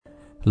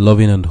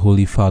Loving and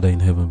holy Father in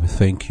heaven, we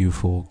thank you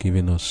for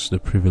giving us the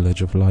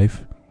privilege of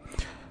life.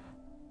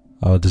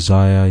 Our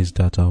desire is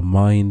that our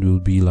mind will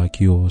be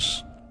like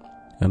yours,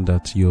 and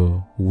that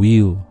your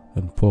will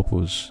and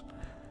purpose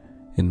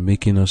in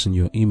making us in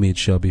your image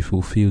shall be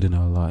fulfilled in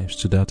our lives.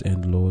 To that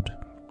end, Lord,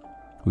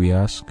 we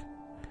ask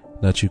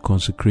that you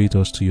consecrate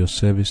us to your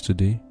service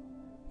today.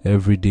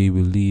 Every day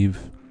we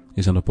live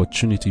is an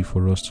opportunity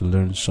for us to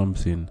learn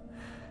something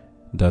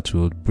that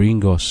will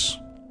bring us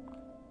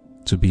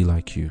to be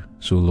like you.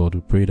 So Lord,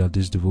 we pray that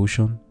this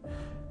devotion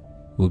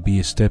will be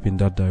a step in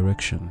that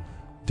direction.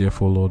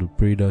 Therefore, Lord, we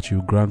pray that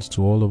you grant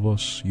to all of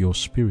us your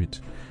spirit,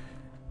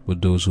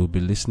 with those who will be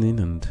listening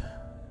and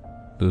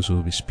those who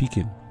will be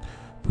speaking.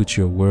 Put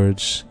your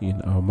words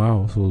in our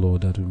mouth, O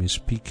Lord, that we may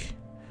speak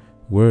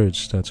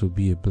words that will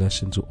be a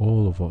blessing to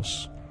all of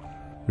us,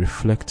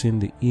 reflecting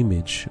the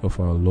image of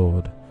our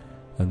Lord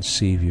and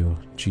Savior,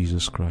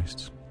 Jesus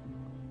Christ.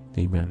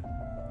 Amen.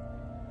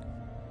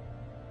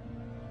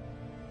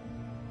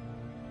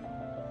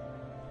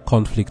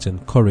 Conflict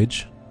and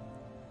Courage,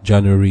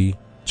 January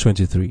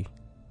 23.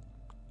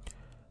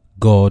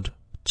 God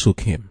took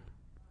him.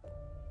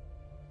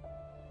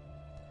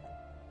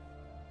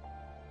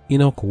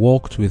 Enoch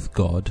walked with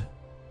God,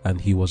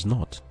 and he was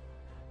not,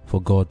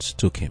 for God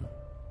took him.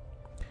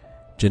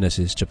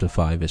 Genesis chapter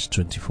 5 verse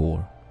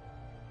 24.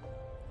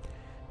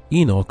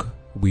 Enoch,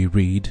 we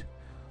read,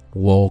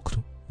 walked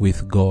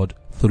with God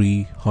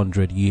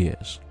 300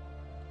 years.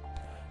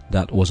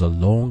 That was a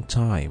long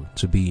time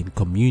to be in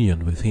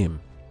communion with him.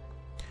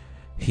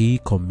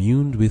 He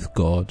communed with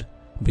God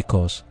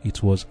because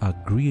it was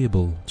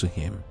agreeable to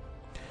him,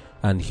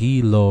 and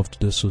he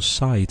loved the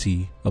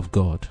society of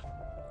God.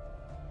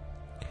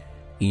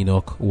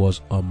 Enoch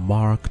was a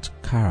marked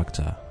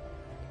character.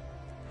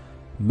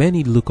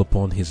 Many look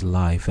upon his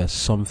life as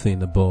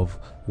something above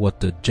what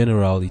the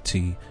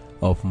generality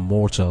of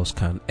mortals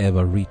can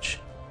ever reach.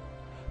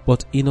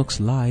 But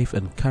Enoch's life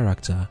and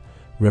character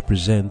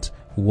represent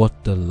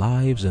what the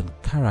lives and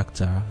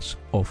characters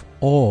of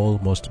all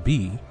must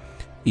be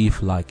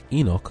if, like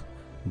Enoch,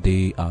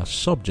 they are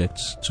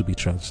subjects to be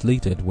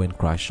translated when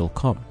Christ shall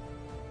come.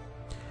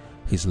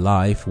 His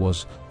life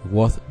was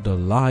what the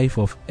life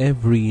of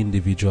every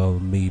individual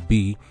may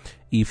be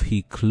if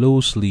he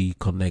closely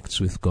connects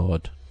with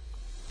God.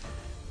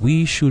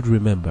 We should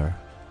remember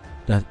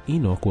that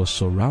Enoch was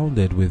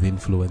surrounded with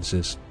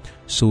influences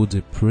so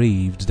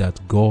depraved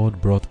that God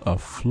brought a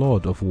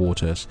flood of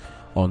waters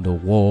on the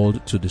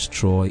world to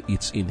destroy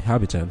its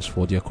inhabitants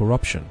for their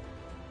corruption.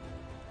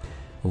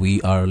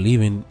 We are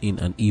living in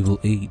an evil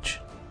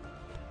age.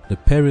 The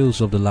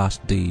perils of the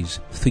last days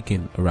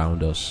thicken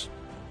around us.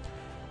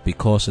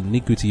 Because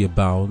iniquity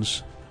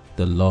abounds,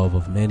 the love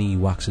of many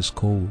waxes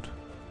cold.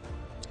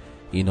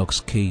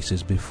 Enoch's case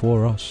is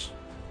before us.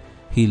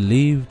 He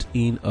lived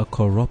in a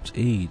corrupt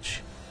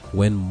age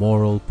when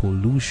moral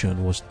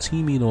pollution was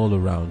teeming all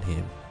around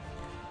him.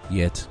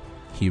 Yet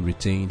he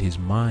retained his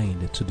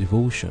mind to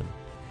devotion.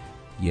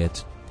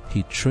 Yet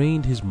he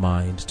trained his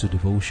mind to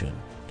devotion,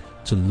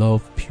 to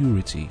love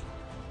purity.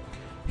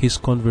 His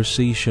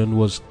conversation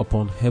was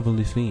upon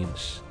heavenly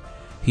things.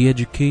 He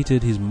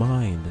educated his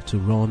mind to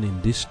run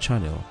in this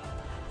channel,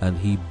 and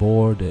he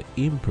bore the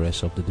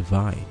impress of the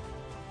divine.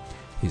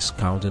 His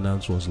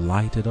countenance was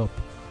lighted up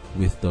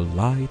with the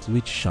light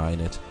which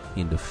shineth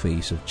in the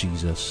face of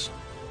Jesus.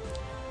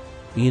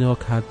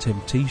 Enoch had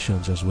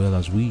temptations as well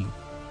as we.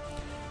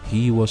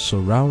 He was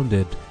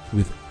surrounded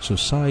with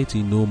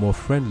society no more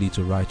friendly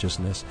to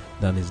righteousness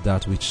than is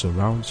that which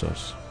surrounds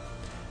us.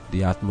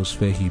 The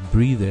atmosphere he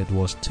breathed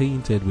was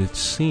tainted with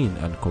sin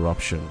and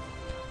corruption,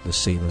 the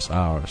same as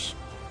ours.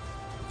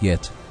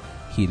 Yet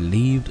he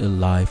lived a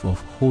life of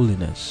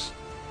holiness.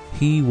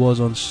 He was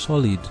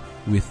unsullied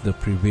with the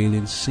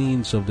prevailing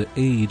sins of the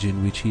age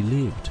in which he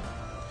lived.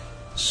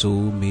 So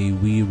may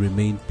we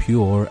remain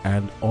pure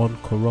and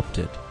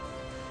uncorrupted.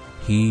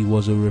 He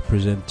was a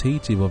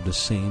representative of the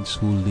saints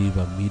who live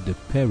amid the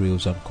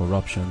perils and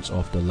corruptions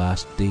of the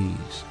last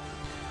days.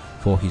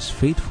 For his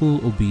faithful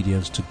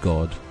obedience to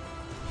God,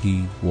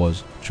 he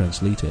was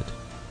translated.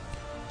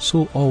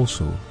 So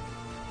also,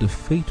 the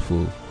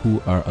faithful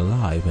who are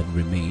alive and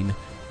remain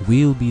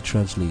will be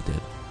translated.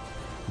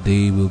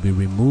 They will be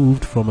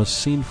removed from a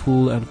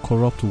sinful and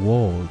corrupt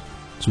world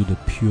to the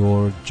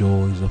pure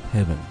joys of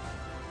heaven.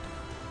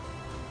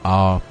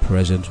 Our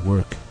present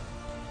work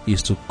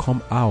is to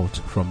come out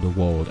from the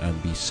world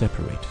and be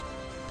separate.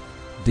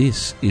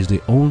 This is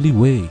the only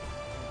way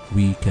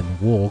we can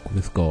walk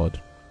with God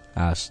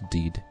as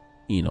did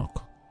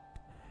Enoch.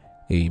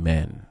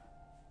 Amen.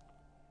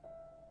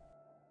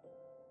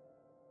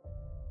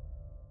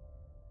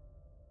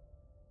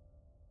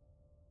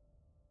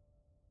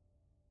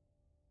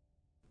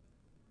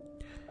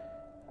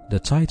 The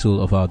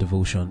title of our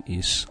devotion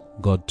is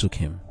God Took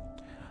Him.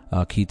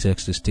 Our key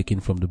text is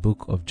taken from the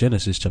book of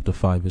Genesis chapter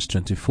 5 verse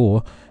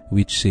 24,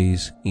 which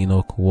says,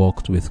 Enoch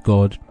walked with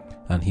God,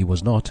 and he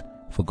was not,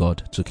 for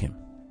God took him.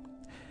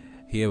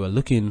 Here we're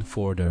looking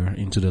further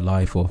into the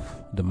life of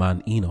the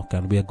man Enoch,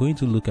 and we are going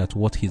to look at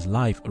what his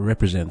life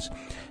represents.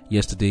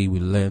 Yesterday we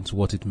learned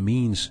what it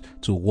means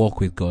to walk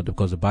with God,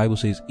 because the Bible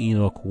says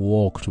Enoch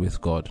walked with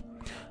God.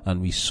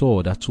 And we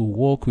saw that to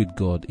walk with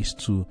God is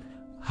to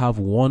have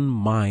one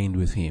mind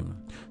with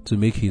him, to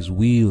make his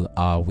will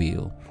our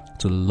will,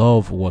 to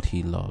love what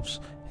he loves,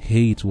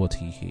 hate what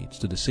he hates,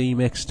 to the same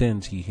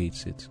extent he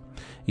hates it.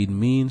 It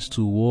means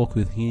to walk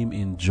with him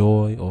in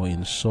joy or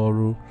in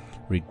sorrow,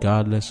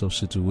 regardless of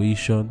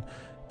situation,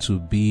 to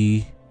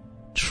be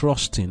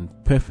trusting,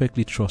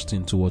 perfectly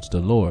trusting towards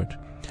the Lord.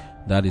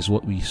 That is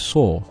what we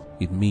saw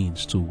it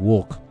means to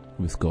walk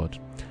with God.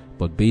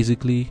 But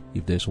basically,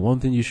 if there's one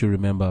thing you should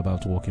remember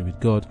about walking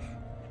with God,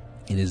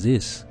 it is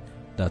this,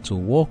 that to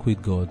walk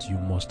with God, you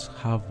must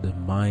have the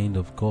mind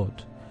of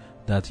God,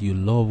 that you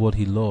love what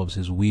he loves.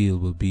 His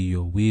will be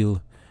your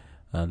will,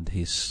 and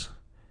his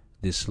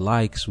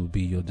dislikes will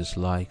be your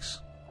dislikes.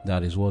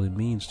 That is what it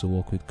means to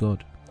walk with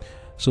God.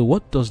 So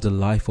what does the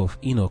life of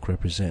Enoch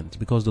represent?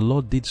 Because the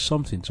Lord did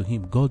something to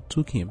him. God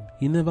took him.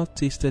 He never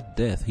tasted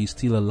death. He's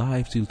still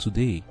alive till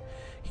today.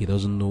 He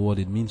doesn't know what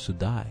it means to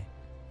die.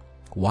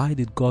 Why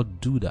did God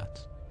do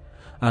that?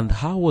 And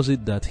how was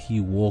it that he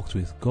walked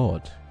with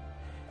God?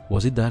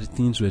 Was it that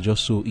things were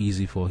just so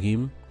easy for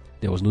him?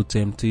 There was no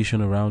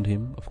temptation around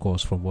him? Of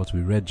course, from what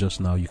we read just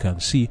now, you can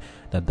see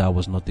that that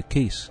was not the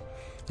case.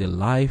 The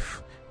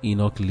life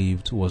Enoch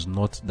lived was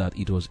not that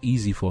it was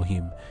easy for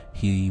him.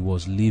 He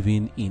was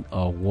living in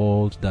a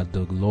world that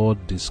the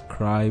Lord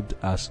described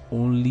as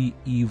only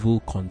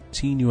evil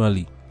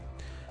continually.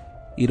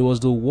 It was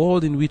the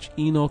world in which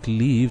Enoch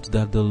lived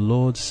that the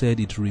Lord said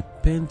it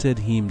repented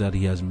him that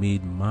he has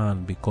made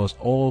man, because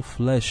all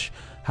flesh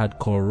had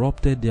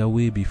corrupted their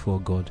way before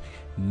God.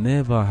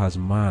 Never has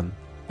man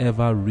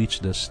ever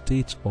reached the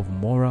state of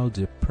moral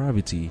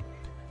depravity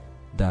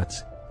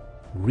that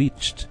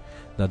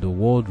the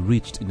world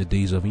reached in the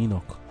days of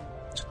Enoch,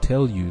 to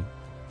tell you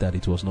that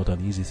it was not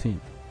an easy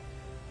thing.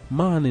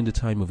 Man in the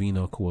time of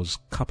Enoch was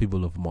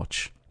capable of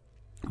much.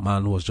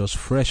 Man was just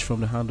fresh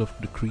from the hand of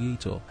the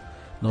Creator.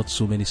 Not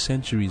so many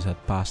centuries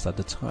had passed at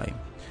the time.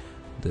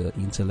 The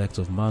intellect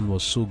of man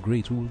was so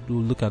great. We'll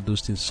look at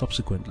those things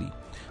subsequently.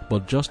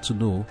 But just to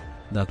know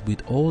that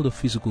with all the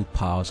physical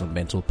powers and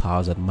mental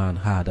powers that man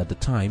had at the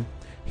time,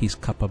 his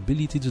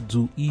capability to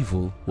do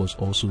evil was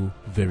also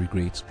very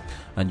great.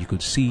 And you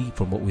could see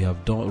from what we have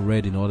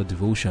read in other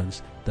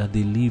devotions that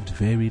they lived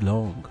very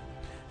long.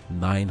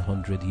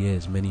 900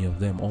 years, many of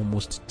them,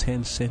 almost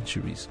 10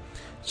 centuries.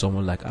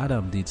 Someone like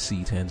Adam did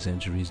see 10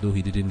 centuries, though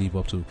he didn't live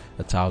up to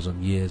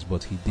 1,000 years,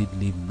 but he did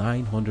live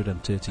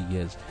 930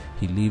 years.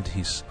 He lived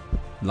his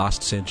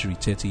last century,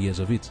 30 years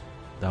of it.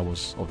 That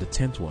was of the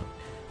 10th one.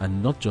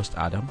 And not just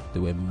Adam,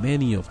 there were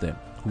many of them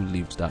who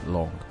lived that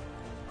long.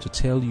 To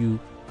tell you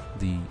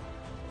the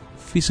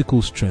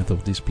physical strength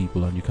of these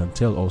people, and you can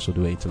tell also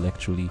they were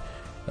intellectually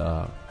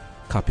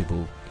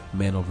capable,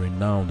 men of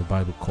renown, the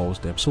Bible calls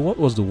them. So what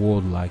was the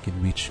world like in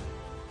which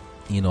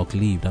Enoch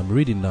lived? I'm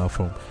reading now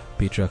from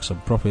Patriarchs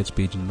and Prophets,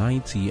 page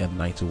 90 and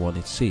 91.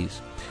 It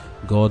says,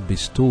 God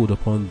bestowed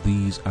upon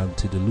these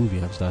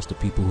antediluvians, that's the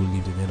people who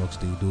lived in Enoch's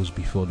day, those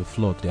before the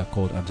flood, they are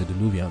called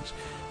antediluvians.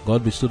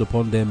 God bestowed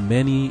upon them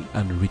many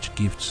and rich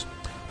gifts,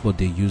 but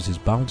they used his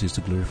bounties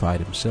to glorify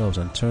themselves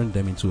and turned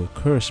them into a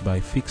curse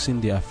by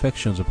fixing their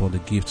affections upon the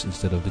gifts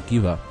instead of the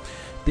giver.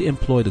 They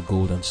employed the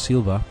gold and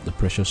silver, the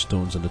precious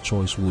stones and the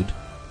choice wood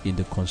in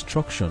the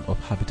construction of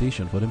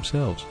habitation for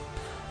themselves,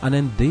 and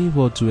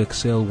endeavored to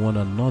excel one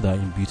another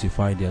in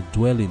beautifying their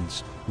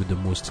dwellings with the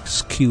most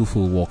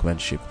skillful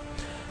workmanship.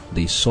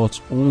 They sought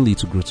only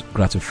to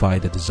gratify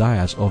the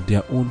desires of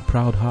their own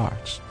proud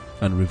hearts,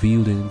 and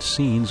revealed in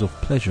scenes of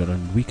pleasure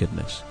and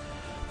wickedness.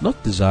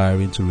 Not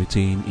desiring to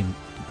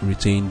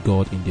retain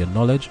God in their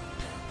knowledge,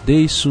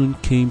 they soon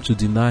came to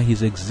deny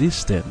his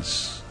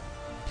existence.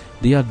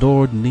 They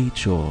adored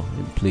nature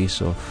in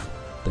place of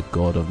the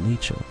God of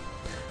nature.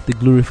 They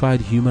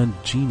glorified human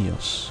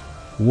genius,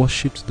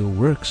 worshipped the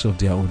works of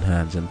their own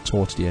hands, and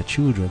taught their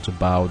children to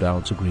bow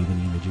down to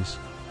graven images.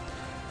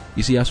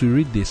 You see, as we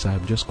read this,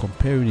 I'm just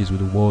comparing this with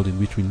the world in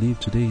which we live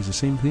today. It's the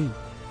same thing.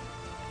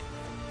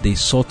 They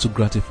sought to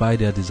gratify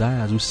their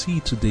desires. We see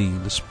it today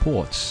in the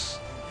sports,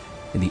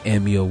 in the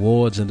Emmy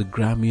Awards and the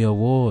Grammy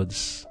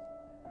Awards.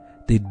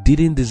 They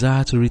didn't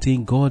desire to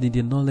retain God in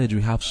their knowledge.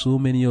 We have so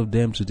many of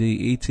them today,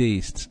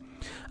 atheists,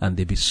 and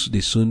they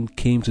soon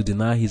came to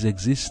deny his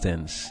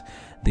existence.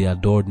 They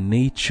adored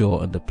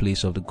nature in the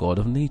place of the God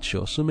of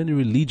nature. So many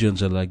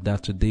religions are like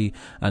that today,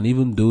 and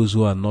even those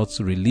who are not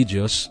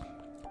religious,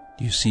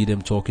 you see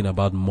them talking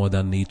about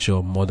modern nature,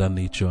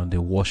 and they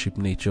worship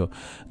nature,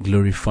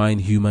 glorifying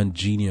human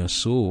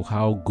genius. Oh,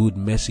 how good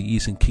Messi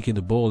is in kicking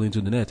the ball into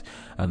the net,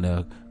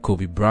 and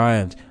Kobe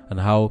Bryant, and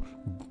how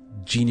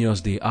genius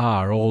they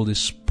are, all these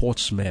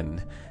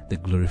sportsmen. They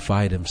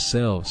glorify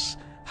themselves,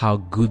 how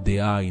good they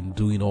are in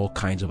doing all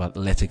kinds of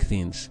athletic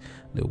things.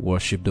 They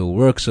worship the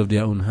works of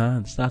their own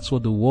hands. That's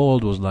what the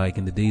world was like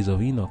in the days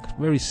of Enoch,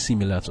 very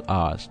similar to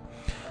ours.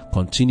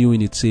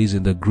 Continuing, it says,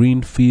 in the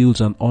green fields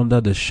and under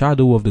the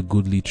shadow of the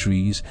goodly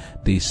trees,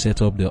 they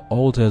set up the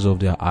altars of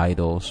their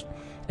idols.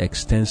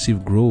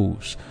 Extensive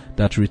groves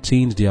that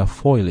retained their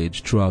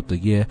foliage throughout the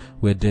year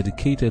were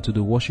dedicated to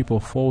the worship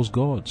of false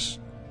gods.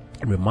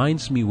 It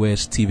reminds me where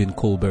Stephen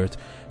Colbert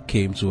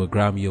came to a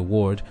Grammy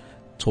Award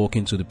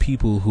talking to the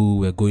people who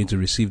were going to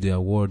receive the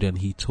award, and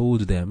he told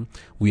them,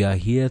 we are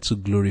here to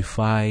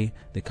glorify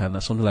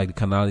something like the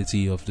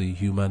carnality of the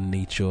human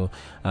nature,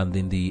 and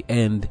in the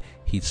end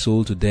he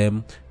told to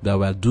them that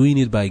we are doing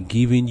it by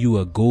giving you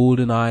a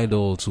golden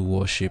idol to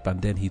worship.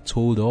 And then he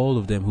told all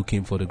of them who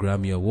came for the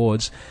Grammy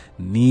Awards,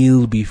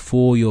 kneel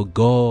before your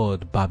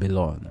God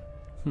Babylon.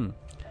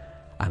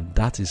 And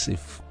that is a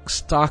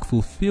stark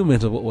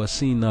fulfillment of what we're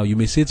seeing now. You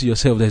may say to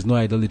yourself, there's no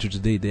idolatry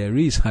today. There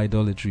is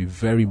idolatry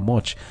very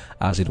much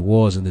as it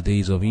was in the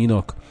days of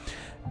Enoch.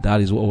 That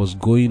is what was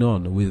going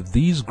on. With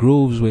these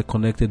groves were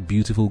connected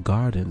beautiful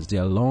gardens.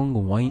 Their long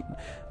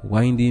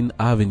winding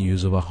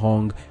avenues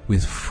overhung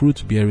with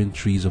fruit-bearing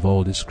trees of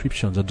all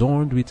descriptions,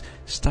 adorned with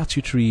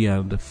statuary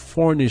and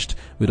furnished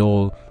with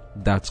all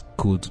that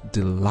could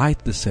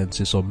delight the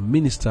senses or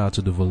minister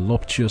to the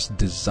voluptuous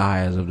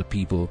desires of the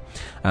people,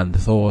 and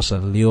thus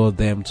allure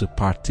them to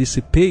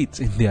participate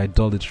in the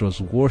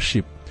idolatrous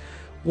worship.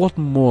 What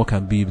more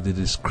can be the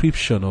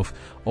description of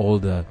all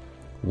the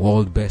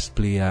world best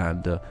player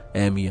and the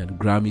Emmy and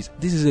Grammys?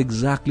 This is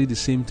exactly the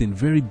same thing.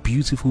 Very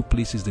beautiful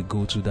places they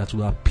go to that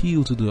will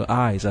appeal to the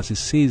eyes, as it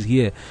says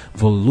here,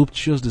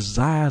 voluptuous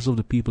desires of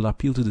the people,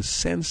 appeal to the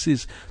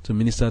senses to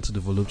minister to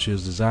the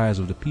voluptuous desires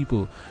of the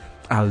people,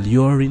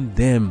 alluring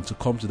them to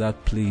come to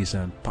that place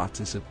and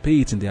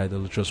participate in the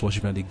idolatrous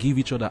worship. And they give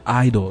each other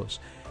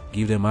idols,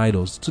 give them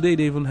idols. Today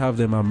they even have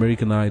them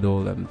American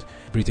Idol and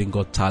Britain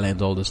Got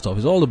Talent, all the stuff.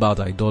 It's all about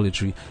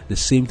idolatry. The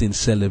same thing,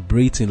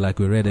 celebrating, like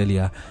we read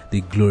earlier, the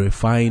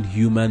glorifying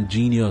human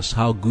genius,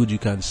 how good you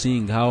can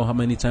sing, how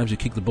many times you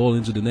kick the ball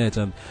into the net,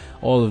 and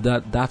all of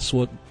that. That's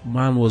what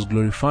man was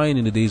glorifying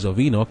in the days of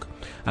Enoch,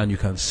 and you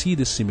can see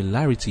the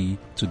similarity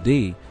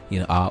today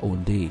in our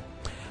own day.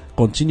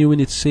 Continuing,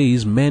 it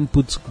says, men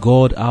put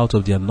God out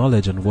of their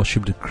knowledge and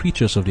worship the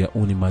creatures of their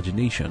own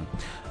imagination,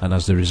 and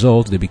as the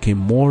result they became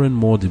more and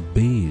more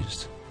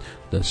debased.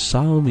 The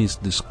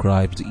psalmist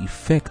describes the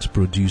effect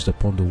produced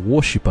upon the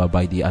worshipper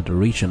by the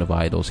adoration of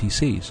idols. He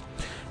says,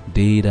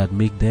 they that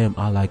make them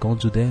are like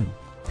unto them,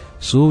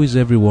 so is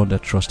everyone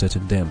that trusteth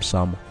in them.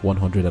 Psalm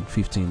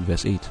 115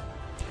 verse 8.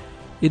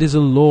 It is a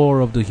law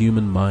of the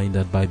human mind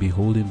that by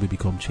beholding we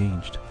become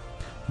changed.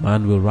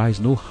 Man will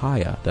rise no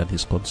higher than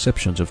his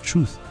conceptions of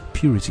truth,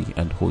 purity,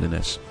 and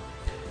holiness.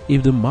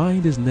 If the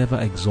mind is never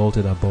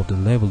exalted above the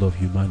level of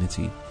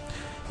humanity,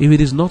 if it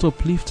is not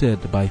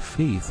uplifted by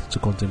faith to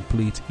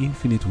contemplate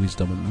infinite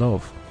wisdom and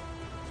love,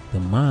 the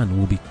man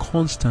will be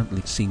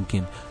constantly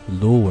sinking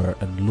lower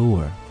and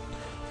lower.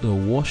 The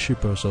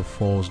worshippers of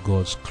false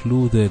gods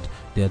clothed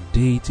their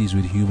deities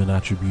with human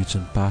attributes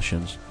and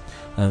passions,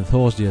 and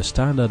thus their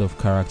standard of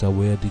character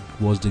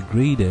was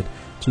degraded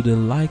to the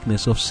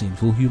likeness of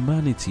sinful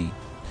humanity.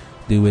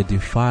 They were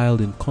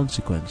defiled in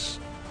consequence.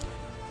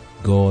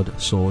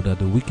 God saw that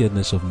the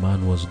wickedness of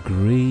man was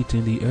great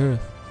in the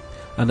earth,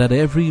 and that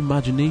every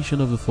imagination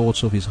of the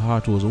thoughts of his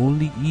heart was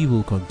only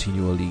evil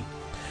continually.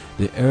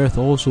 The earth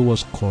also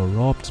was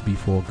corrupt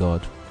before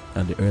God,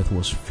 and the earth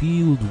was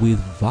filled with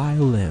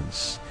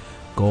violence.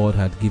 God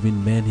had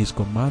given men his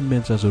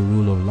commandments as a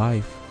rule of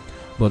life,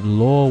 but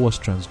law was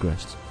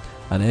transgressed,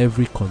 and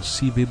every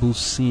conceivable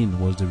sin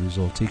was the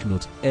result. Take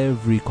note,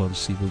 every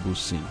conceivable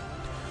sin.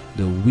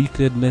 The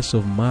wickedness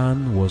of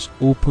man was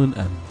open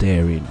and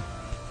daring.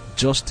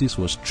 Justice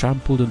was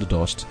trampled in the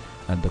dust,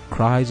 and the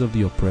cries of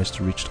the oppressed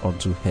reached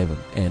unto heaven.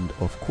 End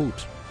of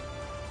quote.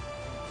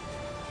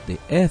 The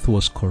earth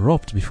was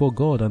corrupt before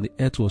God, and the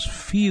earth was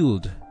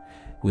filled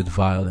with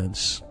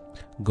violence.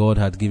 God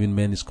had given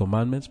men his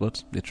commandments,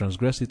 but they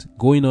transgressed it.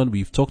 Going on,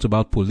 we've talked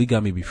about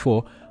polygamy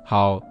before,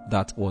 how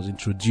that was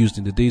introduced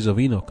in the days of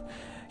Enoch.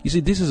 You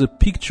see, this is a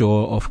picture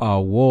of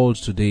our world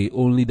today,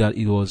 only that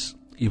it was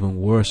even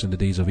worse in the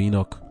days of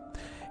Enoch.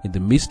 In the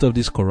midst of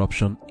this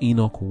corruption,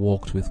 Enoch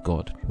walked with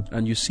God.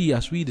 And you see,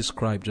 as we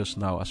described just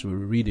now, as we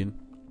were reading,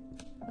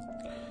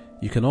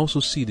 you can also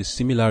see the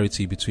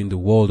similarity between the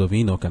world of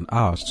Enoch and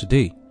ours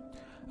today.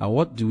 And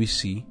what do we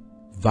see?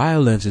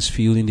 Violence is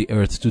filling the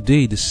earth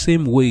today the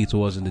same way it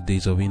was in the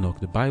days of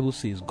Enoch. The Bible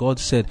says, God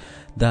said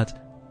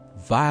that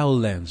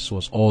violence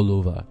was all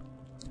over.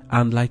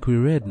 And like we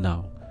read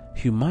now,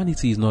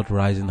 humanity is not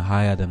rising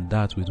higher than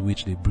that with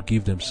which they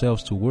give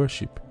themselves to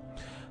worship.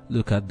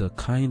 Look at the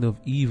kind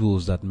of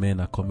evils that men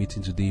are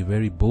committing today,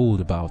 very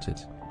bold about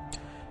it.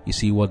 You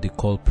see what they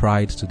call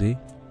pride today,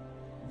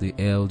 the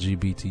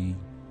LGBT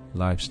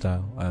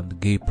lifestyle and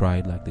gay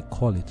pride, like they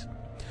call it.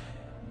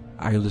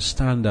 I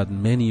understand that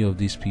many of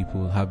these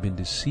people have been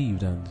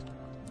deceived, and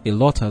a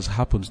lot has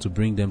happened to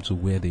bring them to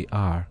where they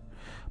are,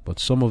 but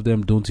some of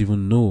them don't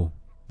even know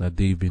that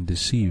they've been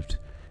deceived.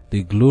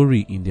 They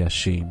glory in their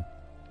shame,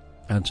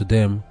 and to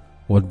them,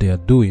 what they are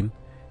doing,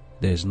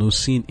 there is no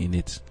sin in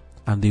it,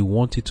 and they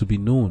want it to be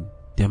known.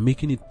 They are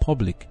making it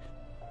public.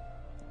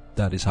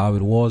 That is how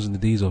it was in the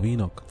days of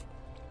Enoch.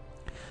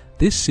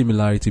 This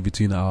similarity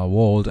between our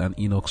world and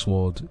Enoch's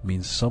world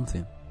means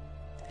something.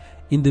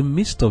 In the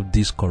midst of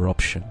this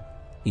corruption,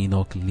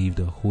 Enoch lived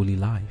a holy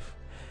life.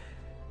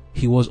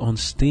 He was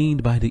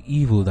unstained by the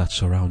evil that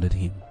surrounded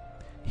him.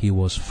 He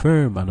was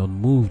firm and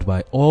unmoved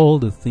by all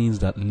the things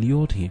that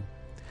lured him.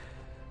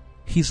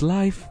 His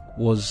life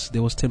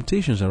there was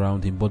temptations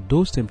around him, but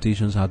those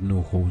temptations had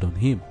no hold on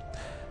him.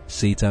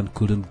 Satan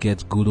couldn't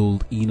get good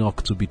old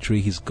Enoch to betray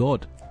his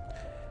God.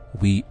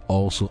 We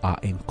also are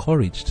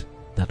encouraged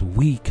that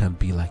we can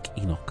be like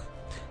Enoch.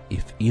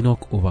 If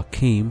Enoch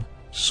overcame,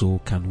 so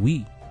can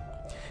we.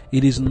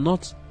 It is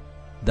not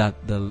that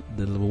the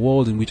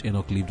world in which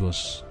Enoch lived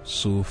was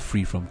so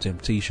free from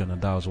temptation,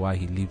 and that was why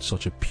he lived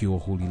such a pure,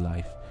 holy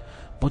life.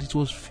 But it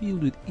was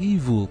filled with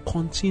evil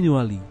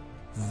continually,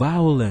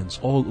 violence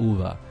all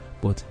over.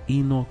 But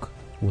Enoch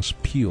was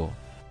pure.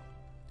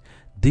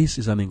 This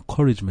is an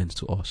encouragement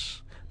to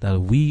us that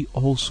we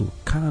also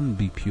can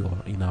be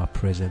pure in our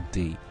present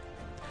day.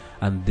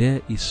 And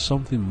there is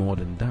something more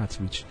than that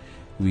which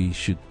we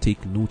should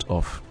take note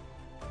of.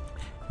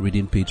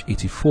 Reading page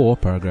 84,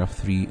 paragraph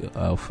 3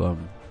 of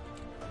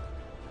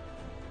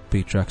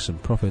Patriarchs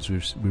and Prophets,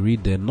 we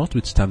read there,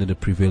 notwithstanding the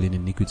prevailing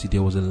iniquity,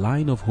 there was a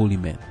line of holy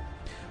men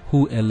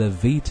who,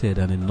 elevated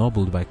and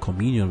ennobled by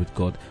communion with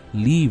God,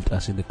 lived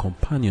as in the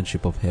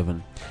companionship of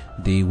heaven.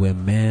 They were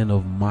men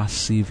of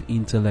massive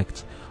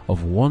intellect,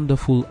 of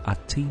wonderful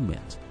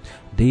attainment.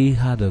 They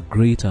had a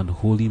great and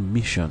holy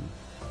mission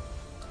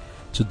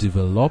to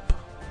develop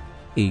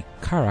a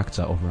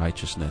character of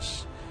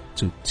righteousness,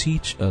 to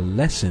teach a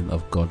lesson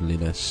of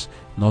godliness,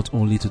 not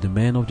only to the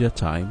men of their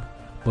time,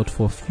 but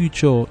for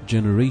future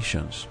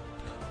generations.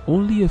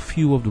 Only a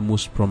few of the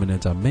most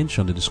prominent are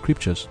mentioned in the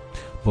scriptures,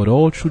 but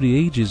all through the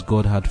ages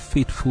God had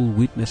faithful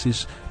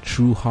witnesses,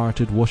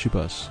 true-hearted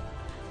worshippers,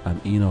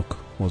 and Enoch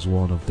was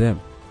one of them.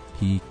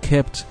 He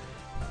kept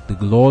the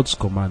Lord's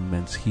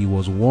commandments. He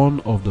was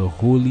one of the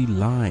holy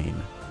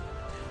line,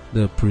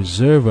 the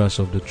preservers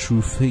of the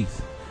true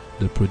faith,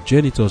 the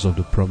progenitors of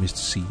the promised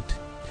seed.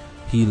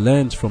 He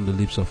learned from the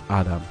lips of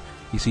Adam.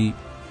 You see,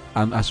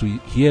 and as we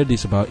hear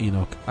this about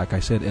Enoch, like I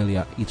said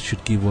earlier, it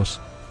should give us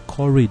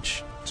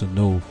courage to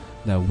know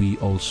that we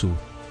also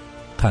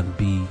can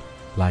be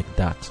like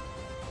that.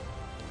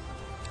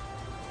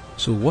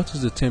 So what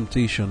is the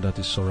temptation that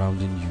is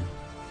surrounding you?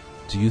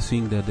 Do you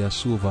think that they are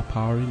so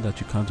overpowering that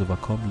you can't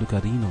overcome? Look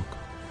at Enoch.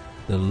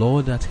 The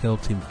Lord that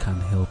helped him can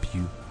help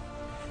you.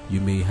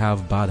 You may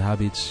have bad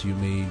habits, you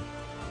may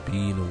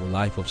be in a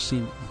life of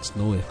sin. It's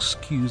no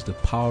excuse. The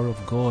power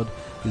of God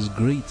is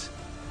great.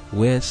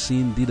 Where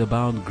sin did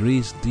abound,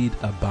 grace did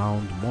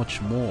abound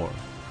much more.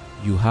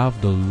 You have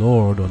the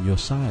Lord on your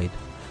side,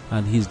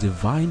 and His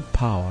divine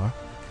power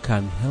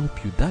can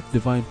help you. That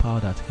divine power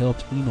that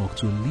helped Enoch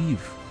to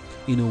live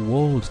in a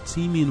world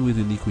teeming with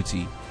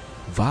iniquity,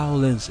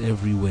 violence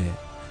everywhere,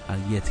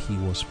 and yet he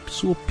was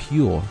so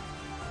pure.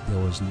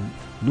 There was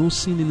no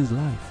sin in his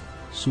life.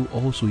 So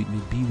also it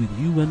may be with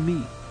you and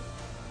me.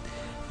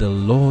 The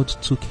Lord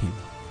took him.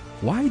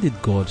 Why did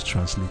God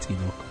translate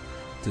Enoch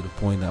to the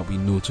point that we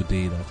know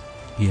today that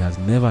he has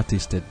never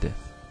tasted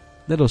death?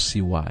 Let us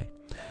see why.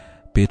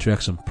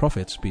 Patriarchs and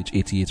Prophets, page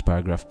 88,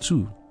 paragraph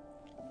 2.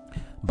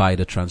 By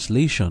the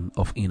translation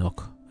of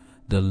Enoch,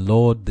 the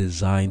Lord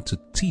designed to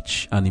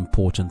teach an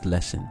important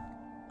lesson.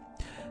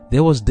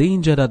 There was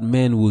danger that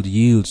men would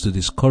yield to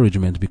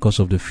discouragement because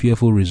of the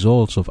fearful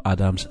results of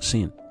Adam's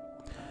sin.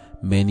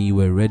 Many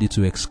were ready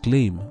to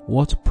exclaim,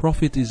 "What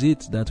profit is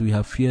it that we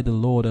have feared the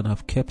Lord and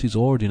have kept His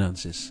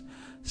ordinances,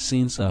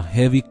 since a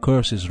heavy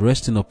curse is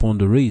resting upon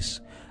the race,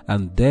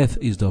 and death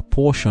is the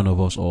portion of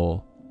us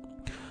all?"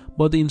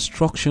 But the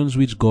instructions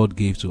which God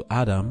gave to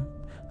Adam,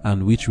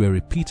 and which were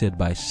repeated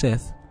by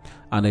Seth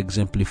and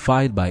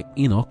exemplified by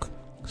Enoch,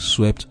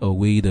 swept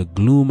away the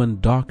gloom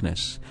and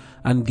darkness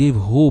and gave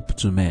hope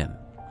to men,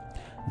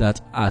 that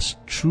as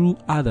through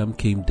Adam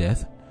came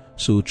death,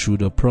 so through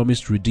the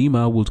promised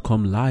Redeemer would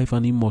come life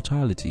and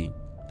immortality.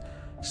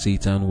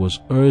 Satan was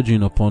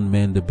urging upon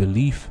men the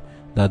belief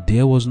that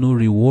there was no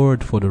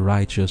reward for the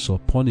righteous or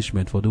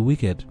punishment for the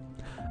wicked,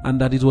 and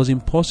that it was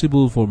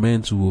impossible for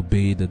men to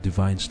obey the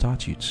divine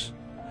statutes.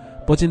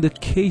 But in the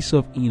case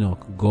of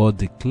Enoch, God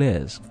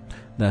declares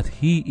that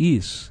He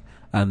is,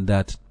 and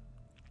that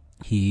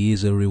He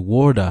is a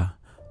rewarder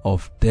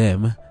of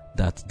them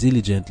that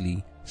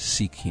diligently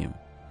seek Him.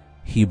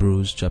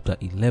 Hebrews chapter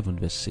 11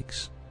 verse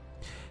 6.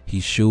 He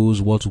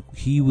shows what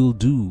He will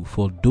do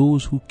for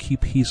those who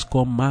keep His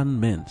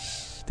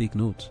commandments. Take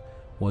note,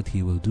 what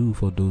He will do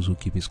for those who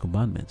keep His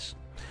commandments.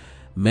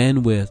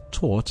 Men were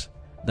taught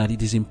that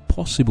it is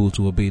impossible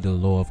to obey the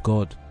law of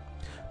God,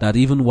 that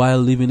even while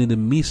living in the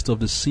midst of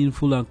the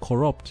sinful and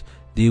corrupt,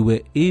 they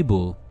were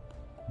able,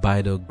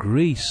 by the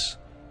grace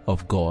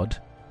of God,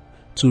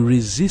 to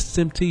resist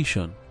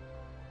temptation.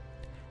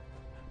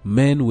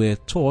 Men were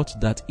taught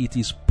that it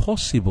is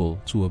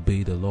possible to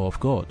obey the law of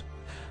God,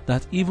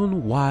 that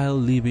even while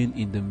living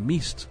in the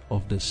midst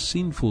of the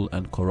sinful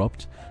and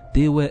corrupt,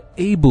 They were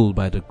able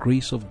by the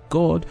grace of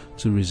God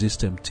to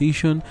resist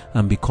temptation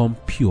and become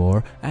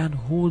pure and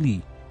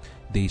holy.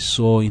 They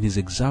saw in his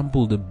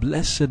example the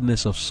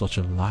blessedness of such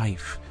a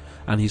life,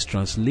 and his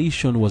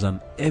translation was an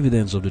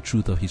evidence of the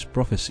truth of his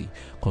prophecy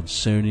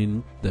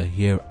concerning the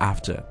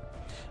hereafter,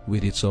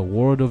 with its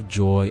award of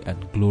joy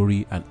and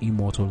glory and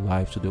immortal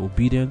life to the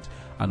obedient,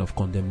 and of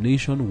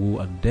condemnation, woe,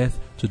 and death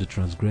to the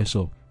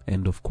transgressor.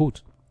 End of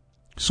quote.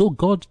 So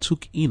God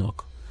took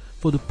Enoch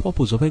for the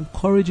purpose of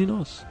encouraging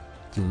us,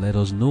 to let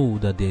us know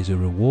that there is a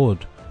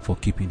reward for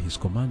keeping his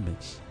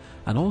commandments,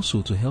 and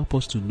also to help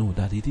us to know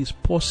that it is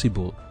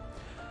possible.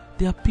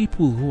 There are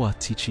people who are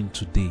teaching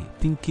today,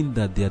 thinking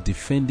that they are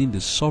defending the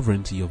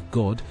sovereignty of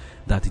God,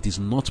 that it is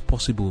not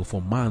possible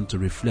for man to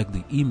reflect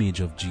the image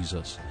of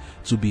Jesus,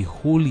 to be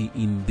holy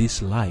in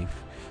this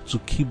life, to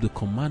keep the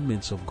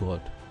commandments of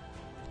God.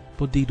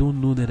 But they don't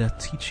know that they are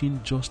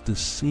teaching just the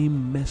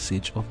same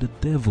message of the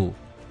devil.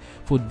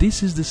 For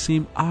this is the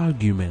same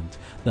argument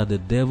that the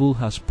devil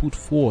has put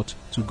forth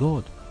to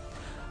God,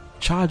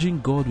 charging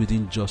God with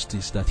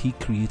injustice that he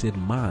created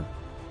man,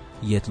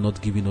 yet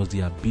not giving us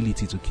the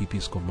ability to keep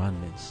his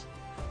commandments,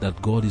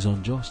 that God is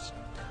unjust.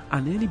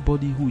 And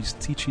anybody who is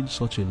teaching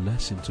such a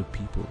lesson to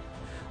people,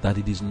 that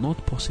it is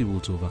not possible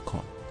to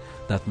overcome,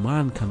 that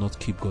man cannot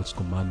keep God's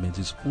commandments,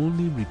 is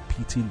only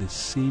repeating the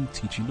same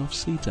teaching of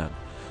Satan.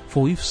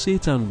 For if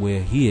Satan were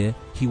here,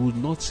 he would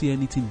not say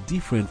anything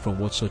different from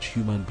what such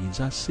human beings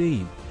are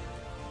saying.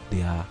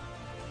 They are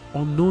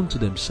unknown to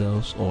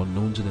themselves, or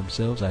known to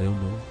themselves, I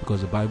don't know, because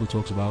the Bible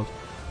talks about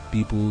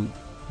people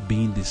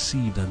being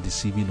deceived and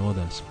deceiving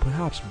others.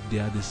 Perhaps they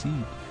are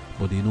deceived,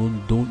 but they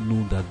don't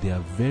know that they are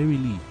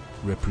verily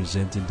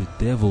representing the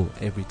devil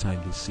every time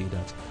they say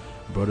that.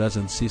 Brothers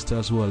and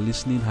sisters who are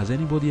listening, has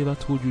anybody ever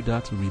told you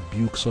that?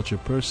 Rebuke such a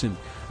person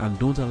and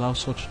don't allow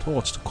such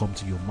thoughts to come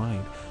to your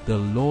mind. The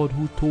Lord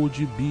who told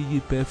you, be ye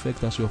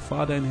perfect as your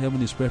Father in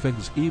heaven is perfect,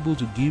 is able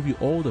to give you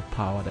all the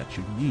power that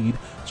you need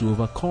to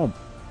overcome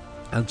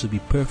and to be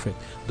perfect.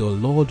 The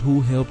Lord who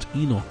helped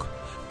Enoch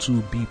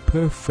to be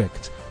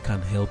perfect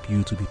can help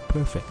you to be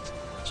perfect.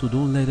 So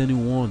don't let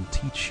anyone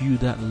teach you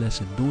that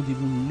lesson. Don't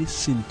even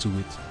listen to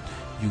it.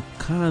 You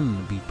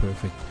can be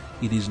perfect.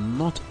 It is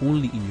not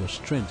only in your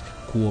strength.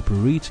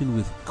 Cooperating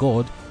with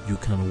God, you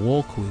can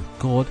walk with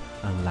God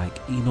and, like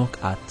Enoch,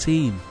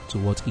 attain to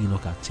what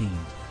Enoch attained,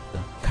 the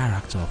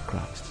character of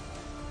Christ.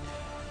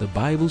 The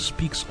Bible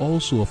speaks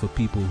also of a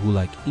people who,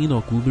 like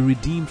Enoch, will be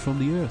redeemed from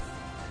the earth.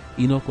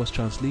 Enoch was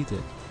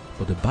translated,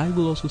 but the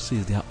Bible also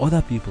says there are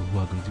other people who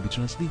are going to be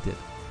translated.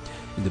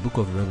 In the book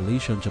of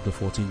Revelation chapter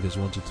 14 verse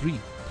 1 to 3,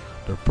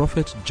 the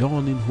prophet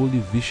John in holy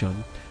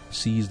vision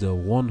sees the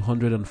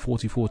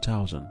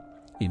 144,000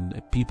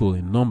 in people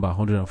in number,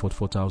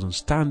 144,000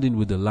 standing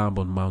with the Lamb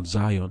on Mount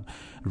Zion,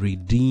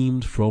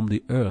 redeemed from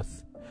the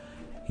earth.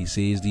 He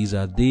says these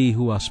are they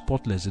who are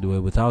spotless, they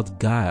were without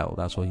guile,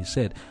 that's what he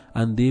said,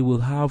 and they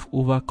will have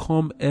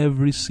overcome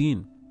every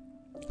sin.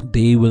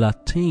 They will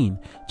attain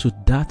to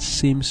that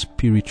same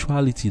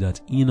spirituality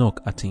that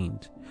Enoch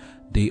attained.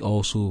 They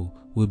also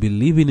will be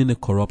living in a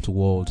corrupt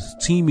world,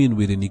 teeming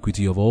with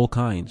iniquity of all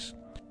kinds.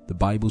 The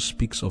Bible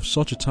speaks of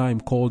such a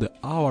time called the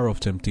hour of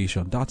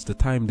temptation. That's the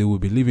time they will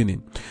be living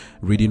in.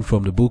 Reading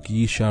from the book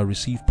Ye Shall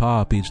Receive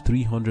Power, page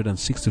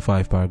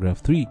 365,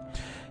 paragraph 3.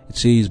 It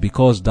says,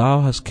 because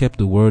thou hast kept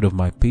the word of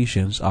my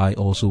patience, I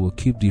also will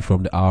keep thee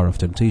from the hour of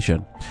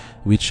temptation,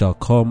 which shall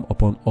come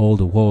upon all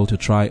the world to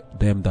try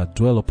them that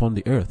dwell upon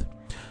the earth.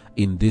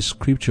 In this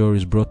scripture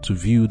is brought to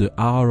view the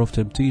hour of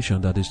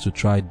temptation that is to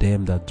try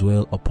them that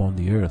dwell upon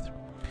the earth.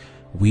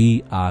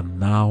 We are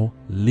now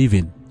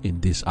living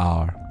in this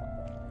hour.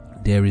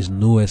 There is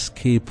no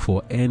escape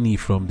for any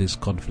from this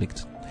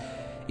conflict.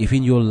 If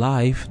in your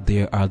life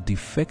there are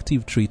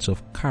defective traits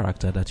of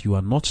character that you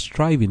are not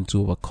striving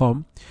to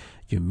overcome,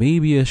 you may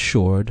be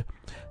assured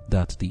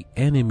that the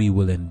enemy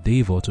will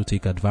endeavor to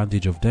take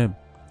advantage of them,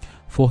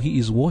 for he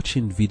is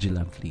watching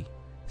vigilantly,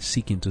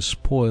 seeking to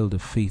spoil the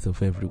faith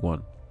of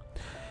everyone,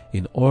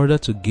 in order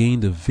to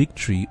gain the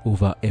victory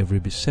over every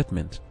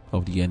besetment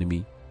of the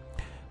enemy.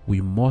 We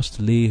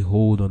must lay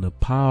hold on a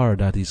power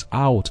that is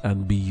out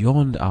and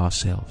beyond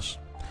ourselves.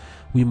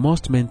 We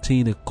must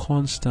maintain a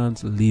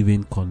constant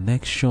living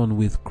connection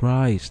with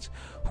Christ,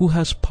 who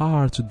has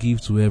power to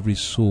give to every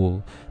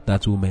soul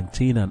that will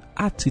maintain an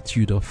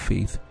attitude of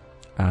faith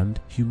and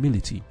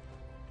humility.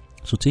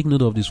 So take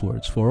note of these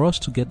words. For us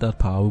to get that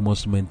power, we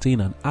must maintain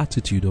an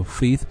attitude of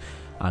faith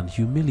and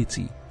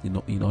humility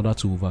in order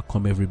to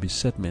overcome every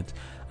besetment.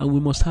 And we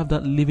must have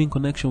that living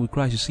connection with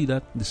Christ. You see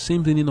that the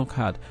same thing Enoch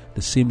had,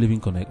 the same living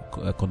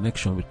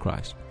connection with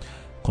Christ.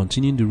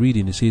 Continuing the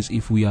reading, it says,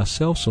 if we are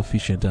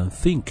self-sufficient and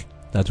think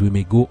that we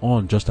may go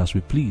on just as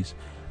we please,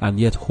 and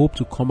yet hope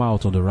to come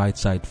out on the right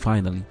side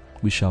finally,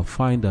 we shall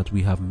find that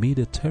we have made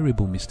a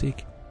terrible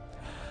mistake.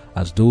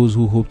 As those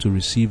who hope to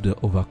receive the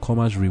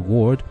overcomer's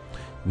reward,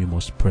 we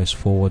must press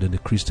forward in the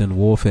Christian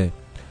warfare,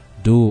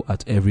 though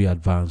at every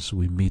advance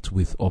we meet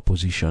with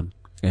opposition.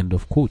 End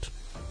of quote.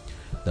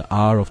 The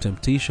hour of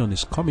temptation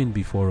is coming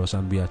before us,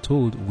 and we are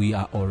told we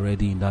are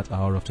already in that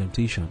hour of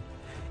temptation.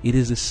 It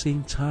is the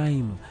same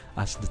time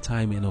as the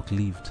time Enoch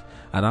lived.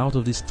 And out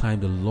of this time,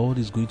 the Lord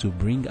is going to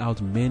bring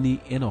out many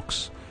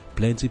Enochs,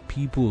 plenty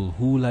people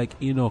who,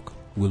 like Enoch,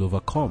 will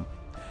overcome.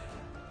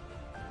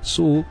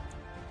 So,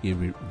 we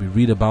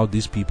read about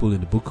these people in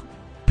the book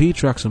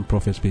Patriarchs and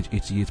Prophets, page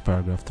 88,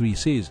 paragraph 3. It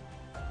says,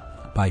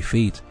 by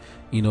faith,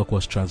 Enoch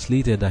was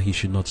translated that he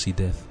should not see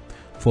death.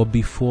 For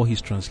before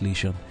his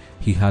translation,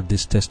 he had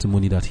this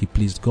testimony that he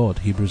pleased God.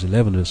 Hebrews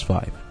 11 verse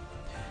 5.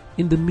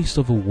 In the midst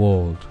of a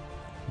world,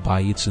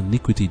 by its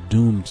iniquity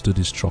doomed to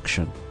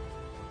destruction,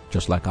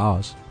 just like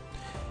ours,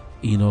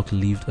 Enoch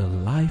lived a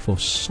life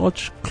of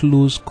such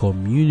close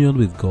communion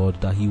with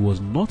God that he was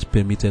not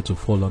permitted to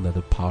fall under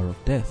the power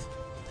of death.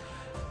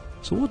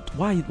 So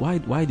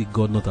why did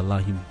God not allow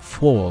him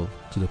fall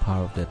to the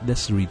power of death?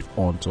 Let's read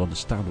on to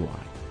understand why.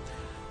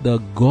 The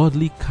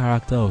godly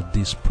character of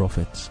these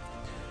prophets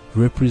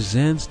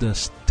represents the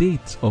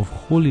state of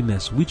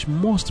holiness which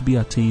must be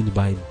attained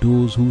by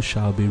those who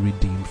shall be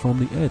redeemed from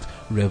the earth.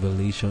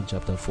 Revelation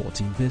chapter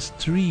 14 verse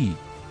 3.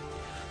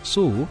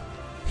 So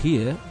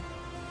here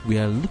we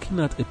are looking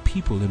at a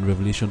people in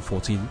Revelation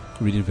 14,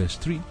 reading verse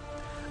 3,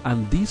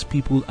 and these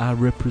people are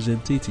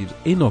representatives.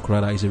 Enoch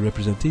rather is a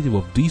representative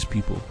of these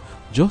people.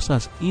 Just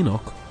as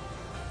Enoch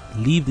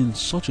lived in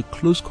such a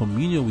close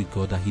communion with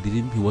God that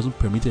he wasn't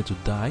permitted to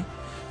die,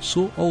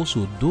 so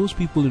also those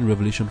people in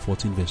Revelation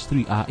 14 verse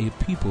 3 are a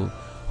people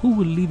who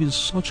will live in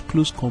such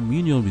close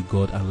communion with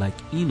God, and like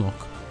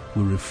Enoch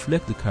will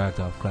reflect the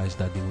character of Christ,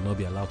 that they will not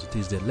be allowed to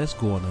taste death. Let's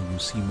go on and you'll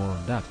see more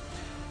on that.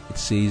 It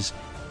says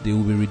they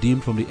will be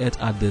redeemed from the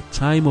earth at the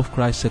time of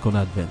Christ's second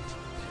advent.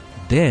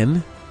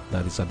 Then,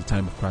 that is at the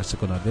time of Christ's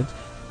second advent,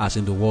 as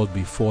in the world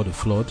before the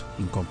flood,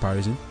 in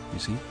comparison, you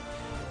see,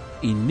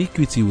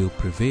 iniquity will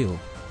prevail,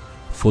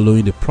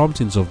 following the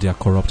promptings of their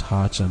corrupt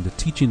hearts and the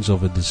teachings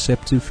of a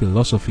deceptive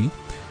philosophy.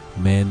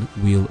 Men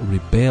will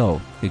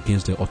rebel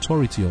against the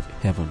authority of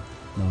heaven.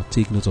 Now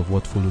take note of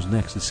what follows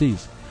next. It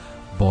says,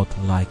 but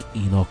like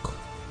Enoch,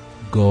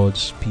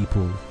 God's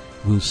people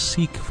will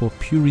seek for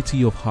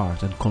purity of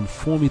heart and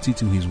conformity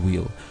to his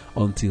will,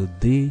 until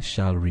they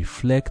shall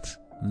reflect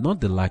not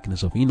the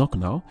likeness of Enoch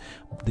now,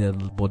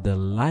 but the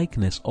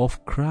likeness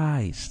of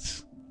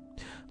Christ.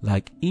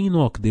 Like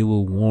Enoch, they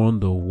will warn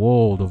the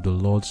world of the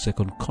Lord's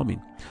second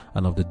coming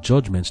and of the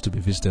judgments to be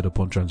visited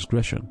upon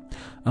transgression.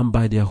 And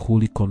by their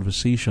holy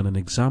conversation and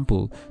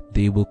example,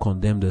 they will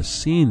condemn the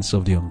sins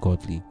of the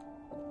ungodly.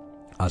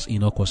 As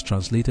Enoch was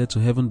translated to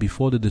heaven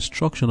before the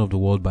destruction of the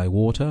world by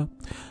water,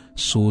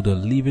 so the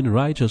living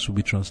righteous will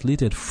be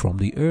translated from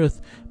the earth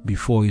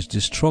before his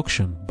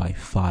destruction by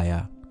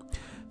fire.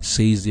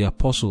 Says the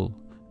apostle,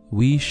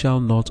 we shall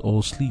not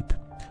all sleep,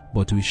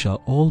 but we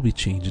shall all be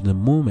changed in a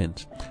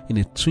moment, in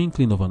a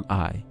twinkling of an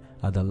eye,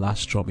 at the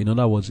last trump. In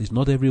other words, it's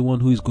not everyone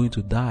who is going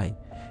to die.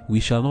 We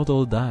shall not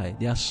all die.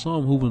 There are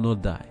some who will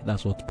not die.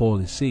 That's what Paul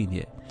is saying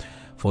here.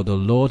 For the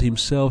Lord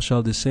himself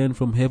shall descend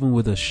from heaven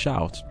with a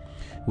shout,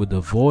 with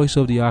the voice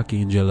of the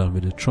archangel, and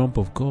with the trump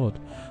of God.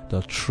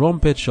 The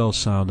trumpet shall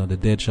sound, and the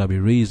dead shall be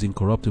raised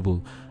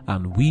incorruptible,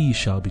 and we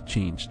shall be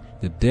changed.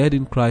 The dead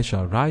in Christ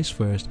shall rise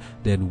first,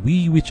 then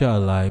we which are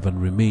alive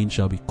and remain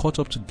shall be caught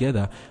up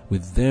together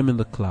with them in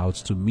the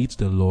clouds to meet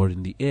the Lord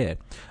in the air,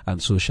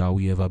 and so shall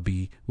we ever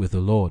be with the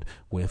Lord.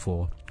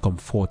 Wherefore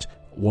comfort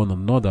one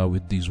another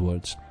with these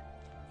words.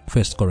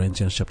 1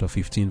 Corinthians chapter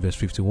 15 verse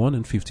 51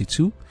 and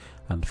 52,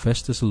 and 1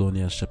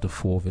 Thessalonians chapter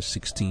 4 verse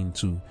 16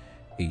 to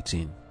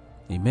 18.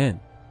 Amen.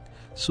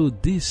 So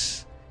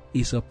this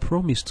is a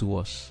promise to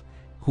us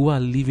who are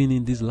living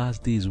in these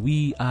last days.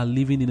 We are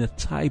living in a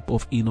type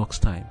of Enoch's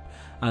time.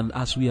 And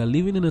as we are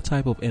living in a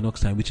type of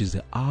Enoch's time, which is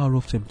the hour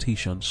of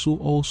temptation, so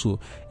also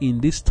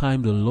in this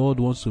time the Lord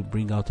wants to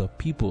bring out a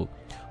people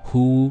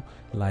who,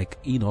 like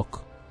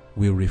Enoch,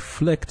 will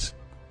reflect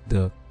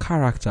the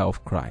character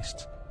of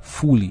Christ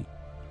fully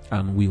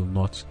and will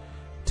not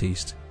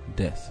taste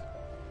death.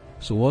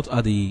 So what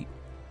are the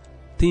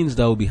things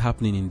that will be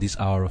happening in this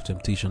hour of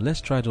temptation?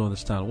 Let's try to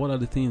understand what are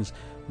the things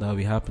that will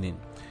be happening.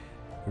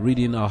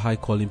 Reading our high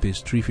calling,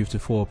 page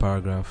 354,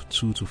 paragraph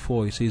 2 to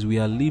 4, it says, we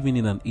are living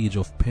in an age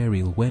of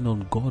peril when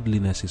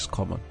ungodliness is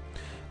common.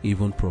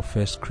 Even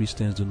professed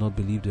Christians do not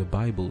believe their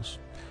Bibles.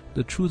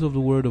 The truth of the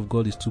word of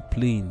God is too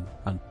plain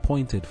and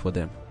pointed for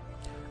them.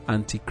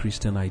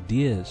 Anti-Christian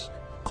ideas,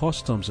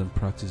 customs and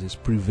practices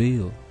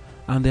prevail,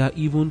 and they are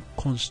even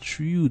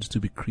construed to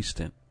be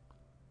Christian.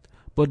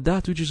 But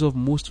that which is of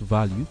most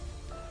value,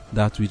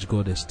 that which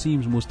God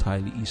esteems most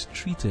highly, is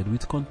treated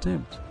with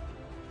contempt.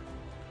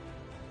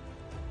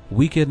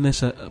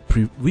 Wickedness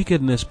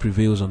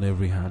prevails on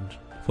every hand,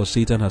 for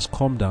Satan has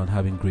come down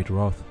having great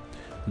wrath,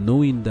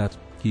 knowing that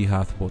he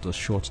hath but a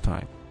short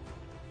time.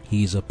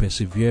 He is a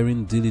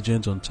persevering,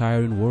 diligent,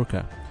 untiring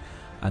worker,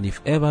 and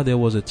if ever there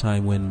was a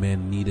time when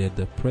men needed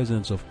the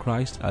presence of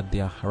Christ at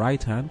their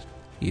right hand,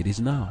 it is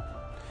now.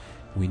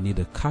 We need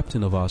a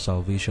captain of our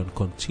salvation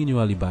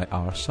continually by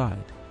our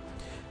side.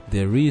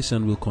 There is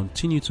and will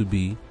continue to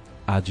be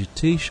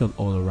agitation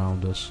all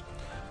around us,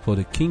 for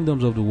the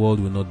kingdoms of the world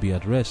will not be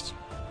at rest.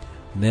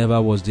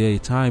 Never was there a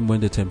time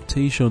when the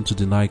temptation to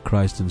deny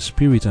Christ in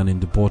spirit and in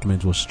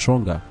deportment was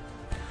stronger.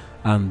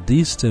 And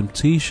this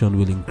temptation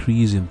will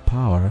increase in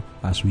power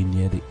as we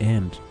near the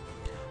end.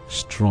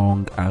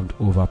 Strong and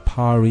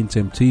overpowering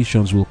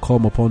temptations will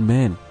come upon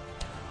men.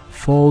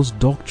 False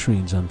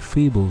doctrines and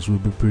fables will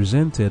be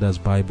presented as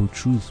Bible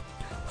truth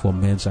for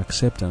men's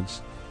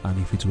acceptance, and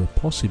if it were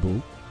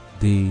possible,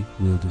 they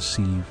will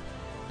deceive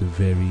the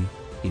very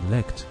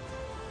elect.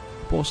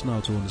 Pause now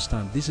to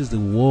understand this is the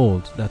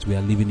world that we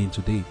are living in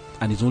today,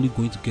 and it's only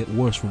going to get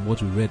worse from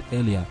what we read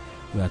earlier.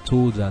 We are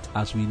told that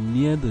as we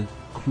near the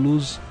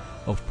close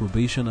of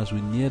probation, as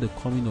we near the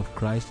coming of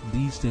Christ,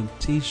 these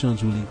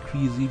temptations will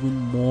increase even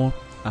more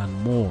and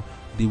more.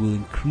 They will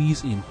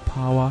increase in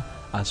power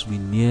as we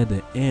near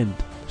the end.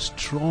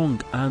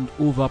 Strong and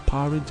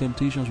overpowering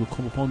temptations will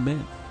come upon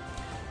men.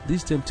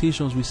 These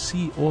temptations we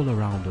see all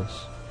around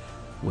us,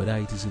 whether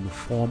it is in the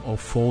form of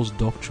false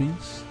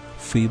doctrines,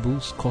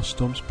 fables,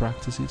 customs,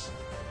 practices.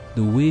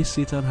 The way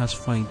Satan has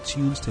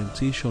fine-tuned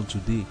temptation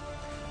today,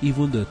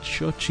 even the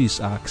churches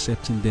are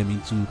accepting them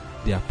into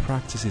their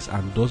practices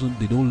and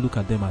they don't look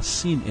at them as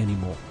sin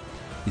anymore.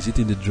 Is it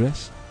in the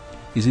dress?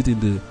 Is it in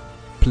the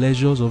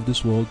pleasures of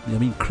this world? I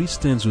mean,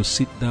 Christians will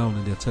sit down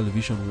in their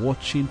television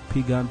watching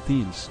pagan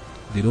things.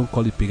 They don't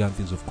call it pagan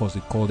things, of course. They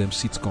call them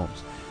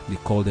sitcoms. They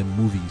call them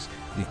movies.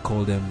 They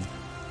call them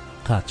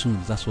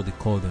cartoons. That's what they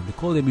call them. They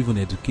call them even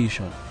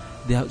education.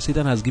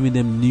 Satan has given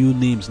them new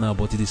names now,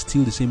 but it is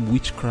still the same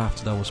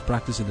witchcraft that was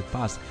practiced in the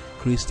past.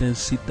 Christians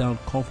sit down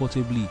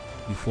comfortably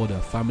before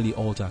their family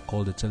altar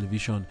called the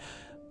television,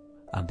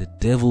 and the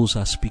devils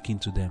are speaking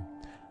to them.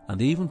 And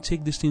they even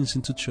take these things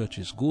into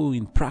churches, go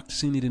in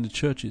practicing it in the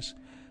churches.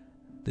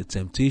 The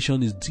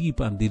temptation is deep,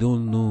 and they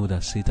don't know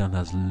that Satan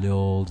has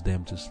lulled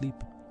them to sleep.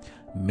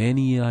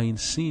 Many are in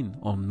sin,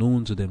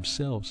 unknown to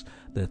themselves.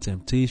 The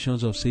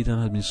temptations of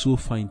Satan have been so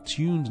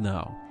fine-tuned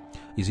now.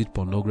 Is it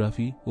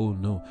pornography? Oh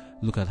no.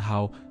 Look at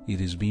how it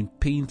is being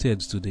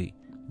painted today.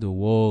 The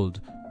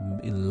world,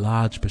 a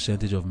large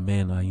percentage of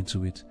men are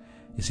into it.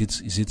 Is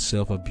it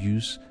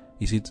self-abuse?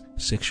 Is it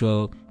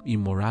sexual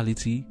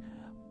immorality?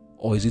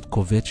 Or is it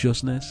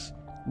covetousness?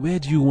 Where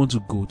do you want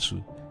to go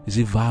to? Is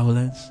it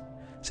violence?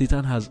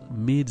 Satan has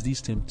made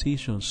these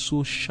temptations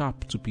so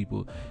sharp to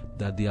people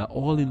that they are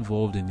all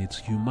involved in it.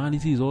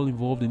 Humanity is all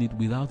involved in it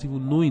without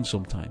even knowing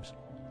sometimes.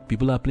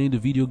 People are playing the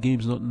video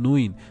games not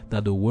knowing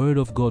that the word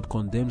of God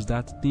condemns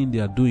that thing they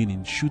are doing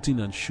in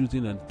shooting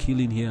and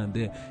killing here and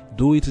there.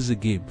 Though it is a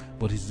game,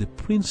 but it's the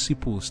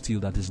principle still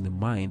that is in the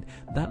mind.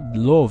 That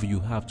love you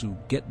have to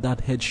get that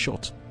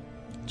headshot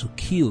to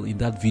kill in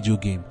that video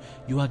game,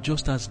 you are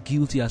just as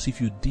guilty as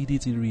if you did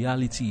it in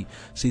reality.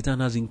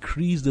 Satan has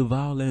increased the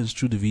violence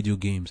through the video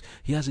games.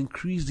 He has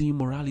increased the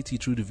immorality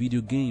through the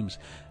video games.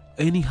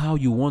 Anyhow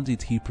you want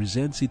it, he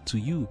presents it to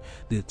you.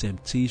 The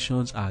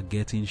temptations are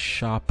getting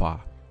sharper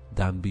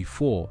than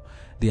before.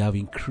 They have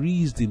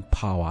increased in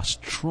power,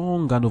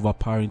 strong and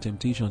overpowering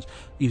temptations.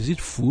 Is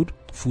it food?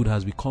 Food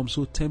has become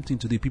so tempting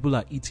today. People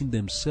are eating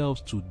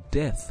themselves to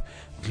death.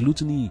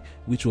 Gluttony,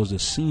 which was the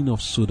sin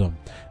of Sodom.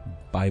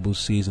 Bible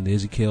says in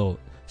Ezekiel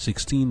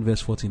 16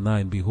 verse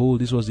 49, behold,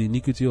 this was the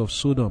iniquity of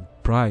Sodom,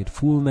 pride,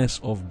 fullness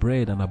of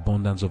bread, and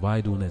abundance of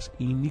idleness.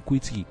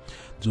 Iniquity.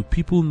 Do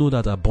people know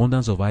that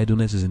abundance of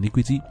idleness is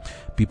iniquity?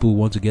 People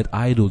want to get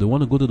idle. They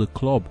want to go to the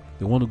club.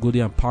 They want to go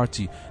there and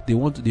party.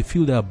 They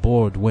feel they are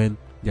bored when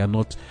they are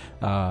not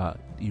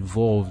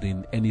involved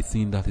in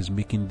anything that is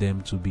making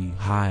them to be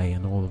high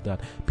and all of that.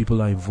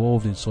 People are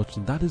involved in such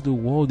things. That is the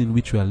world in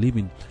which we are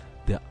living.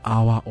 The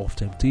hour of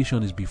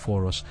temptation is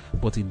before us,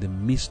 but in the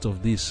midst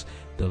of this,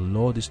 the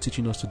Lord is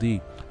teaching us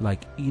today,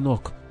 like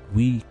Enoch,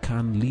 we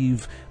can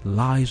live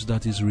lives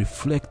that is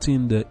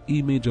reflecting the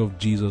image of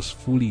Jesus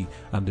fully,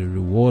 and the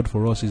reward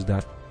for us is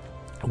that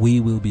we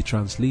will be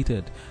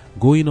translated.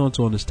 Going on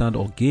to understand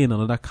again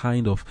another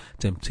kind of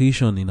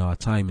temptation in our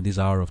time, in this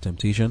hour of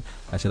temptation.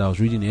 I said I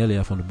was reading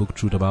earlier from the book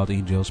Truth About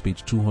Angels,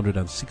 page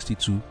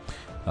 262.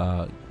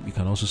 You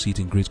can also see it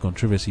in Great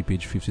Controversy,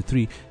 page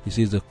 53. It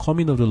says, the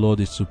coming of the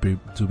Lord is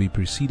to be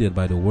preceded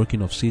by the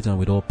working of Satan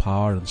with all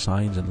power and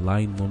signs and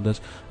lying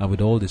wonders, and with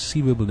all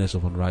deceivableness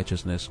of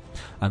unrighteousness.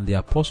 And the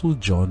Apostle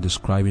John,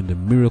 describing the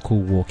miracle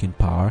working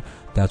power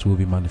that will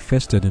be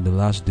manifested in the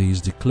last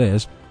days,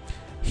 declares,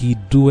 he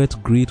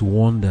doeth great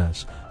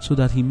wonders, so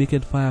that he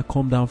maketh fire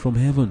come down from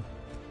heaven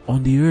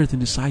on the earth in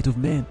the sight of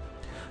men,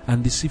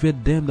 and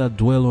deceived them that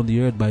dwell on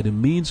the earth by the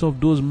means of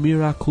those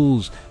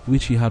miracles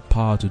which he had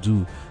power to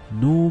do.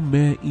 No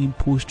mere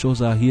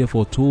impostures are here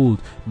foretold.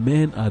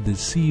 Men are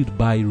deceived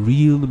by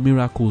real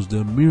miracles,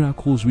 the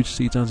miracles which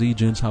Satan's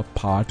agents have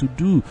power to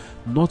do,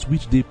 not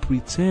which they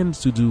pretend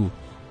to do.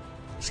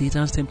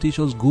 Satan's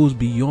temptations goes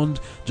beyond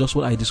just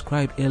what I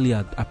described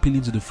earlier,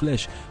 appealing to the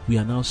flesh. We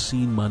are now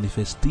seeing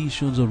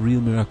manifestations of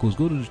real miracles.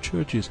 Go to the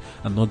churches,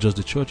 and not just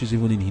the churches,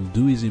 even in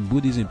Hinduism,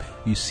 Buddhism,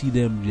 you see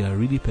them, they are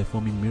really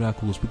performing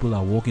miracles. People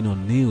are walking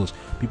on nails.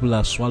 People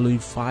are swallowing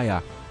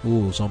fire.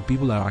 Oh, some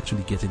people are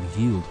actually getting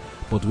healed.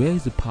 But where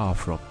is the power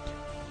from?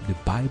 The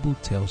Bible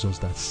tells us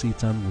that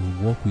Satan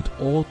will walk with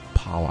all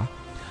power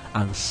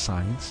and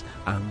signs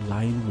and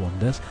lying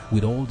wonders,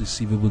 with all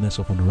deceivableness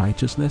of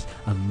unrighteousness,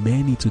 and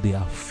many today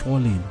are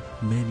falling,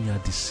 many are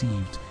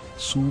deceived,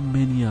 so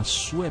many are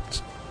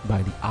swept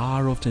by the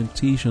hour of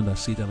temptation that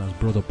Satan has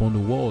brought upon the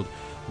world.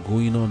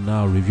 Going on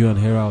now, Review and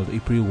Herald,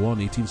 April 1,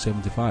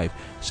 1875.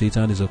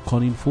 Satan is a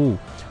cunning foe,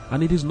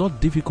 and it is not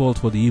difficult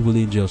for the evil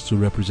angels to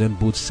represent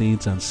both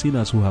saints and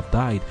sinners who have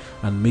died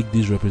and make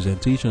these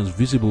representations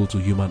visible to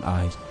human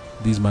eyes.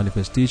 These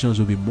manifestations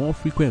will be more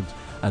frequent,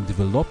 and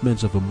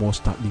developments of a more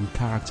startling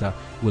character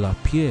will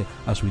appear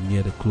as we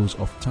near the close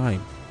of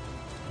time.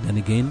 Then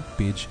again,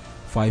 page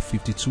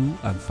 552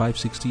 and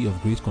 560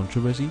 of Great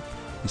Controversy,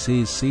 he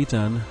says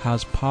Satan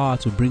has power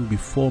to bring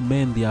before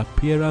men the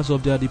appearance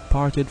of their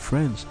departed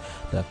friends.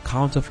 The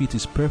counterfeit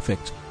is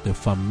perfect, the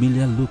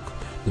familiar look,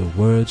 the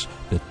words,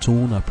 the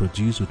tone are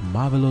produced with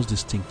marvelous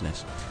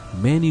distinctness.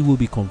 Many will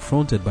be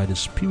confronted by the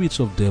spirits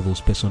of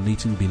devils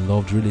personating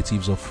beloved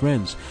relatives of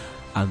friends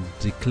and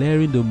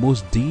declaring the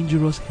most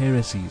dangerous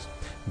heresies.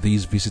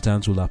 These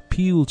visitants will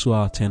appeal to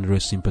our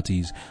tenderest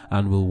sympathies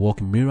and will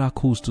work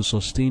miracles to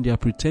sustain their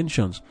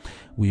pretensions.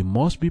 We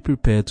must be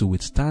prepared to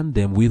withstand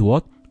them with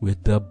what?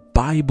 With the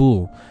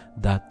Bible,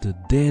 that the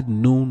dead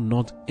know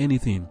not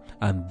anything,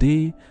 and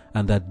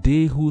that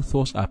they who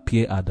thus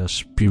appear are the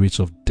spirits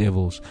of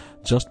devils.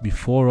 Just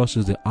before us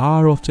is the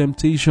hour of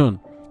temptation,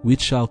 which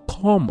shall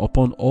come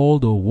upon all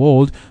the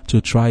world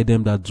to try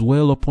them that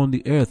dwell upon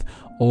the earth.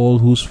 All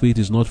whose faith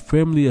is not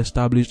firmly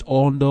established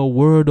on the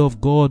word of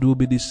God will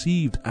be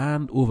deceived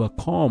and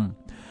overcome.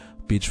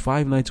 Page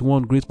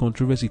 591, Great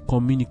Controversy.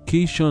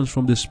 Communications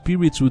from the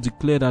spirits will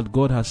declare that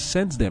God has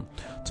sent them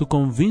to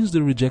convince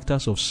the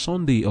rejecters of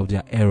Sunday of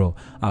their error,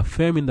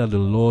 affirming that the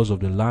laws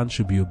of the land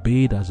should be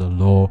obeyed as a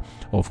law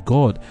of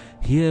God.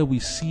 Here we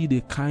see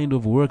the kind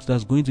of works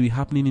that's going to be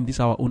happening in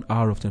this our own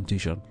hour of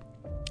temptation.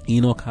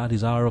 Enoch had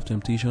his hour of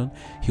temptation.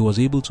 He was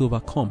able to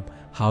overcome.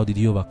 How did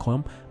he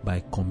overcome?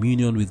 By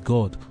communion with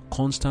God,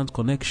 constant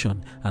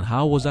connection. And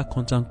how was that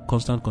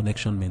constant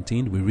connection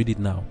maintained? We read it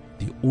now.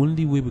 The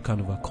only way we can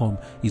overcome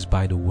is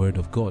by the word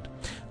of God.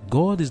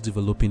 God is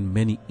developing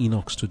many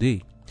Enochs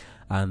today,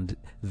 and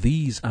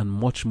these and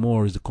much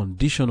more is the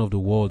condition of the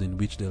world in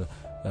which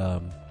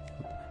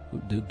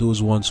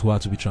those ones who are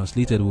to be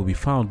translated will be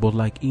found. But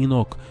like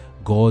Enoch,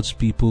 God's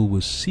people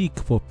will seek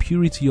for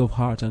purity of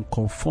heart and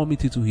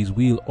conformity to his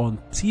will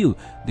until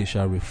they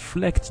shall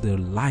reflect the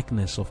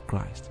likeness of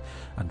Christ.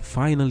 And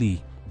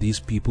finally, these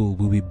people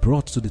will be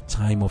brought to the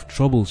time of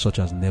trouble such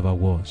as never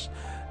was.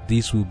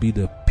 This will be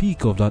the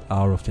peak of that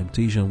hour of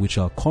temptation which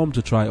shall come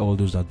to try all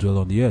those that dwell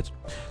on the earth.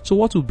 So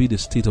what will be the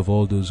state of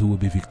all those who will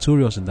be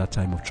victorious in that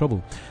time of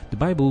trouble? The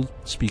Bible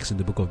speaks in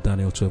the book of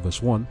Daniel 12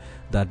 verse 1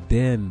 that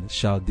then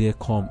shall there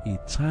come a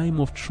time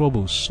of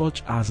trouble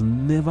such as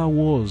never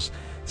was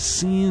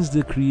since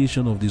the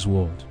creation of this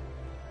world.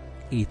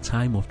 A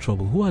time of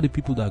trouble. Who are the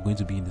people that are going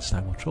to be in this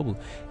time of trouble?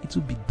 It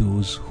will be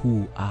those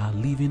who are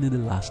living in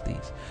the last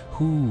days,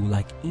 who,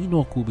 like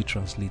Enoch, will be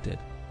translated.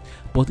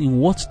 But in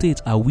what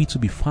state are we to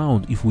be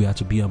found if we are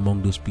to be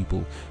among those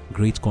people?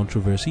 Great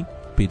Controversy,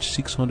 page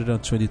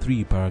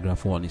 623,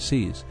 paragraph 1, it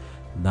says,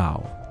 Now,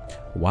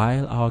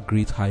 while our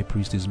great high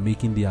priest is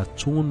making the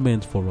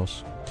atonement for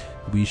us,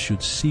 we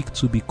should seek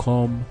to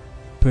become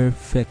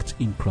perfect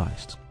in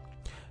Christ.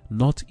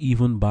 Not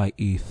even by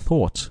a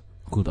thought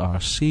could our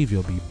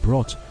Savior be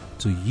brought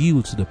to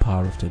yield to the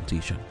power of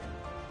temptation.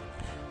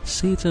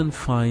 Satan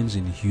finds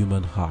in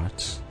human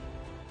hearts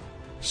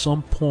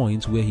some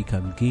point where he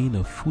can gain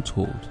a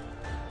foothold,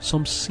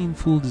 some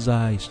sinful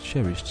desire is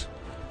cherished,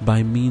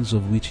 by means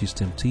of which his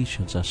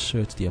temptations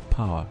assert their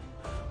power.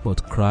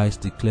 But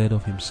Christ declared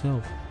of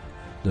himself,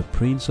 The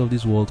prince of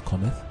this world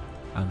cometh,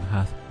 and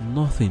hath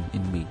nothing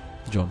in me.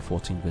 John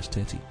 14 verse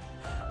 30.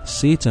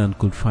 Satan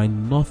could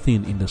find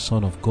nothing in the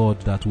Son of God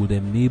that would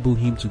enable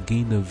him to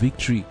gain the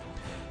victory.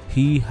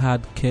 He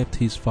had kept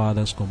his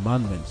Father's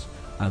commandments,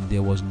 and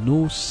there was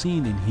no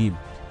sin in him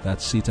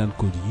that Satan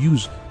could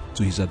use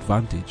to his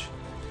advantage.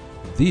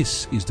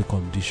 This is the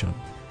condition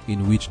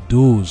in which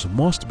those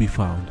must be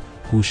found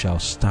who shall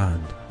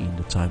stand in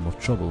the time of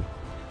trouble.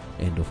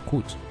 End of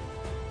quote.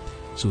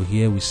 So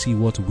here we see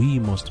what we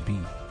must be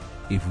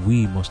if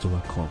we must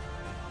overcome.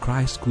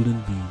 Christ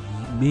couldn't be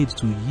made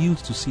to yield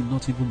to sin,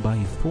 not even by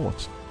a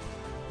thought.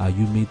 Are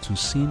you made to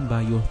sin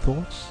by your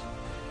thoughts?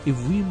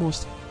 If we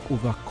must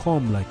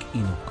overcome like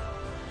Enoch,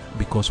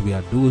 because we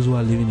are those who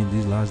are living in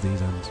these last days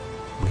and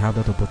we have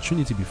that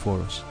opportunity before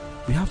us,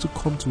 we have to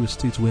come to a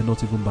state where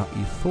not even by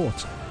a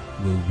thought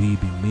will we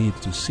be made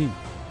to sin.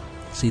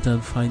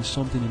 Satan finds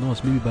something in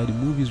us, maybe by the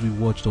movies we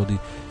watched or the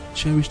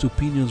cherished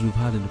opinions we've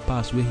had in the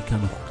past, where he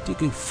can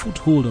take a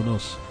foothold on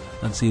us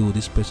and say, oh,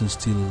 this person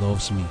still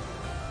loves me.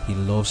 He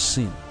loves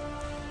sin.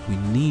 We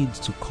need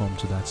to come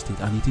to that state,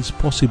 and it is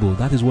possible.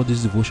 That is what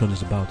this devotion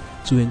is about,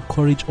 to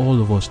encourage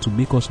all of us, to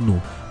make us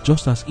know,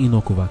 just as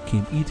Enoch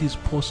overcame, it is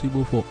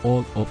possible for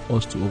all of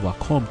us to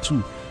overcome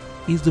too.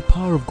 Is the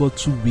power of God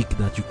too weak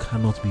that you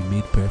cannot be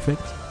made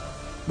perfect?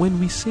 When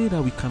we say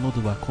that we cannot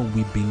overcome,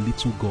 we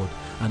belittle God,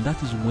 and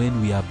that is when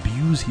we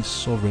abuse his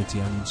sovereignty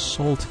and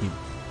insult him.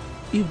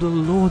 If the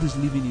Lord is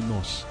living in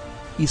us,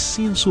 is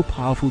sin so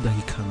powerful that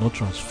he cannot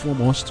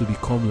transform us to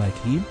become like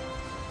him?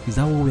 Is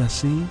that what we are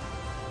saying?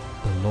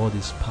 The Lord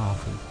is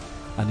powerful,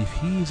 and if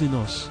he is in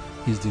us,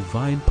 his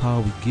divine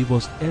power will give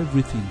us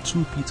everything.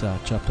 2 Peter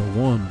chapter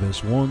 1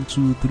 verse 1,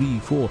 2, 3,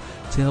 4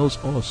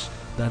 tells us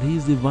that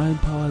his divine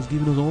power has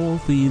given us all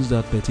things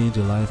that pertain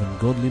to life and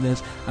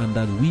godliness, and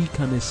that we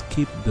can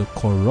escape the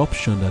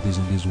corruption that is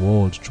in this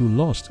world through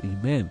lust.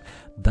 Amen.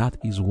 That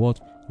is what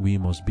we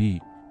must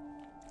be.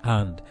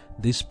 And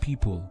these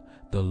people,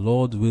 the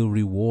Lord will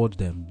reward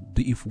them.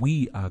 If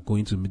we are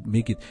going to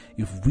make it,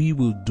 if we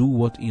will do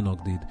what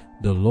Enoch did,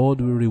 the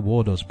Lord will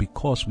reward us,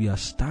 because we are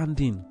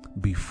standing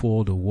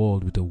before the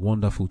world with a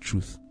wonderful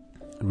truth.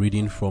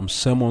 Reading from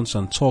Sermons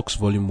and Talks,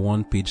 volume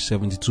 1, page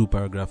 72,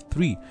 paragraph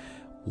 3.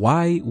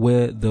 Why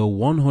were the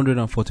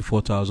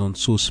 144,000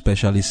 so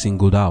specially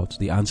singled out?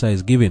 The answer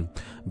is given.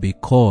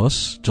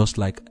 Because, just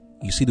like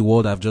you see the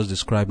world I've just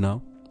described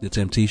now, the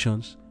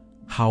temptations,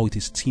 how it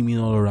is teeming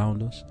all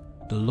around us,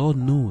 the Lord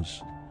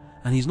knows.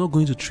 And he's not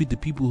going to treat the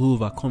people who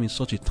overcome in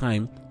such a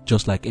time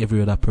just like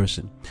every other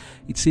person.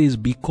 It says,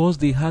 because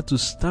they had to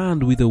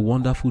stand with a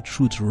wonderful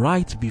truth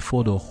right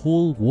before the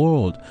whole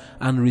world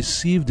and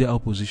receive their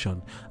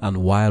opposition. And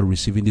while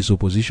receiving this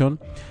opposition,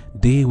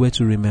 they were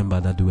to remember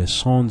that they were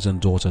sons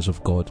and daughters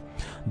of God,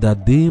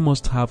 that they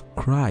must have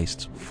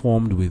Christ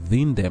formed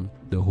within them,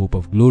 the hope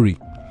of glory.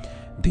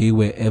 They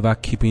were ever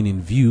keeping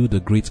in view the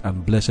great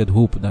and blessed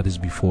hope that is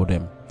before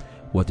them.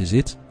 What is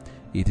it?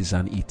 It is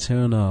an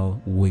eternal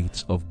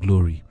weight of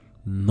glory.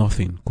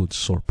 Nothing could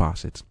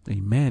surpass it.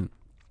 Amen.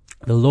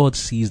 The Lord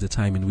sees the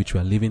time in which we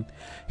are living.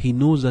 He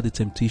knows that the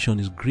temptation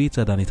is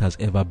greater than it has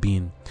ever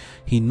been.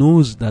 He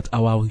knows that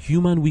our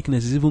human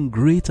weakness is even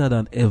greater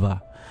than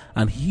ever.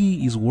 And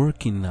he is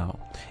working now.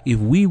 If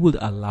we would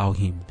allow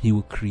him, he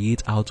will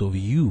create out of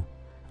you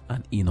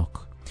an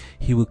Enoch.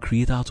 He will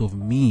create out of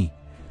me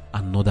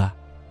another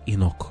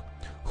Enoch,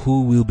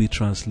 who will be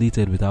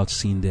translated without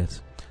sin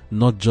death.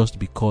 Not just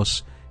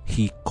because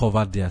he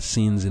covered their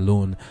sins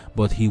alone,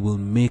 but he will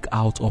make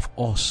out of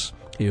us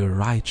a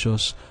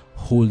righteous,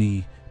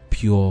 holy,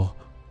 pure,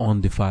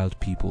 undefiled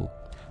people.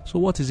 So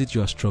what is it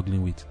you are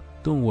struggling with?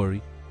 Don't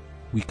worry,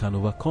 we can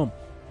overcome.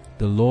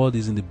 The Lord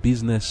is in the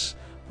business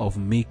of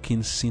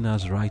making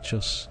sinners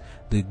righteous.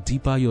 The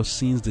deeper your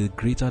sins, the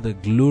greater the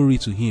glory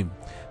to him,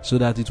 so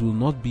that it will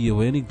not be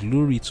of any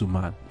glory to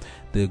man.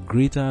 The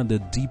greater and the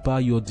deeper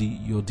your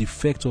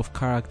defect of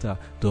character,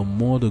 the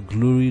more the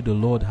glory the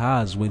Lord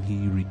has when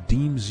he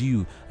redeems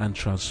you and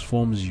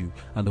transforms you,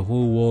 and the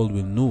whole world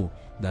will know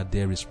that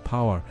there is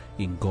power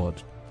in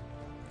God.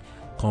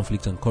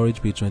 Conflict and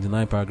Courage, page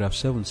 29, paragraph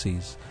 7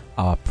 says,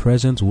 our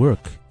present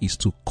work is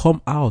to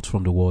come out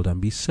from the world and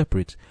be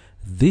separate.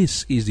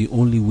 This is the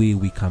only way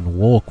we can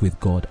walk with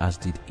God as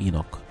did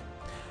Enoch.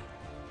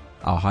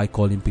 Our High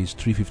Calling, page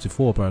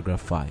 354,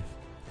 paragraph 5.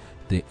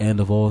 The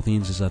end of all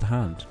things is at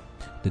hand.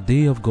 The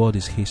day of God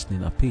is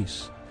hastening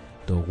apace.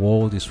 The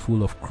world is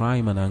full of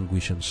crime and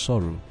anguish and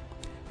sorrow.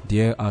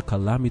 There are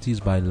calamities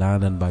by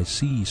land and by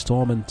sea.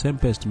 Storm and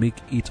tempest make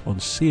it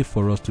unsafe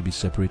for us to be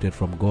separated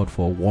from God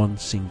for one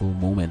single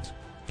moment.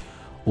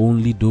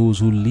 Only those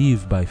who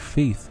live by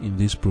faith in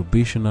this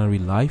probationary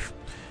life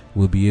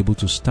will be able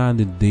to stand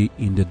in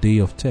the day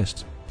of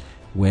test,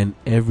 when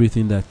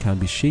everything that can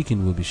be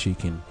shaken will be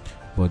shaken,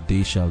 but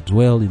they shall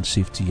dwell in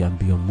safety and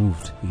be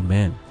unmoved.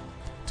 Amen.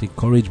 Take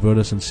courage,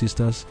 brothers and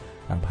sisters.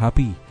 I'm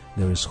happy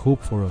there is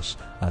hope for us.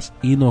 As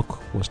Enoch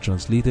was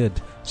translated,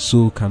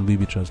 so can we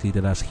be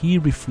translated. As he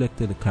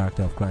reflected the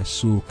character of Christ,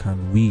 so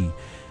can we.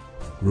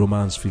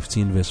 Romans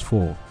 15 verse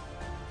 4.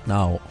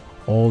 Now,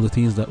 all the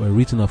things that were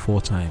written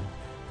aforetime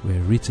were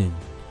written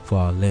for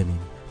our learning,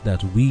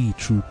 that we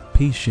through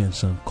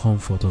patience and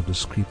comfort of the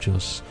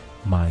scriptures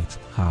might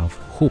have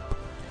hope.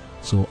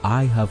 So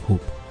I have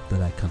hope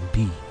that I can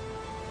be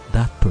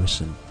that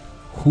person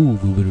who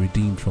will be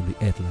redeemed from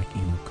the earth like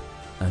Enoch.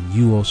 And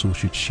you also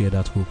should share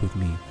that hope with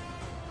me.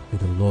 May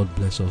the Lord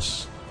bless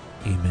us.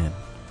 Amen.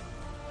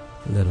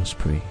 Let us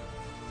pray.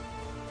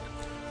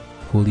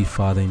 Holy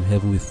Father in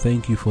heaven, we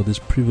thank you for this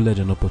privilege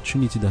and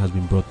opportunity that has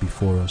been brought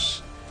before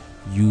us.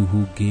 You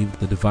who gave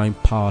the divine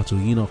power to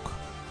Enoch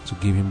to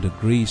give him the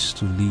grace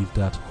to live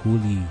that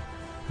holy,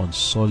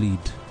 unsullied,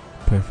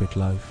 perfect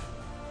life.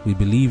 We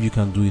believe you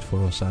can do it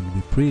for us, and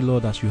we pray,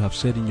 Lord, as you have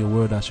said in your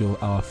word, as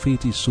our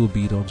faith is, so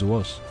be it unto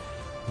us.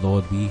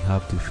 Lord, we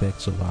have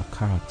defects of our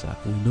character.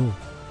 We know.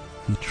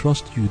 We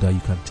trust you that you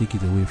can take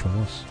it away from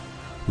us.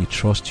 We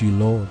trust you,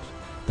 Lord,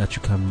 that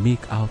you can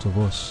make out of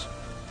us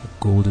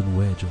a golden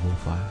wedge of all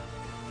fire.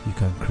 You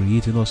can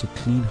create in us a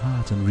clean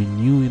heart and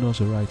renew in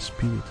us a right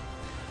spirit,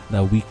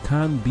 that we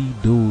can be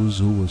those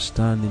who will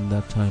stand in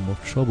that time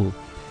of trouble,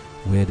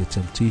 where the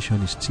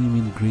temptation is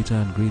teeming greater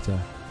and greater,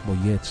 but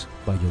yet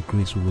by your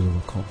grace we will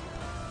overcome.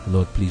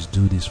 Lord, please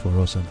do this for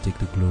us and take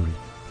the glory.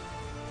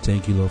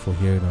 Thank you, Lord, for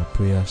hearing our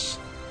prayers.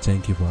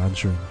 Thank you for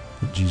answering.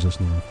 In Jesus'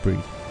 name I pray.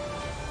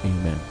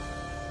 Amen.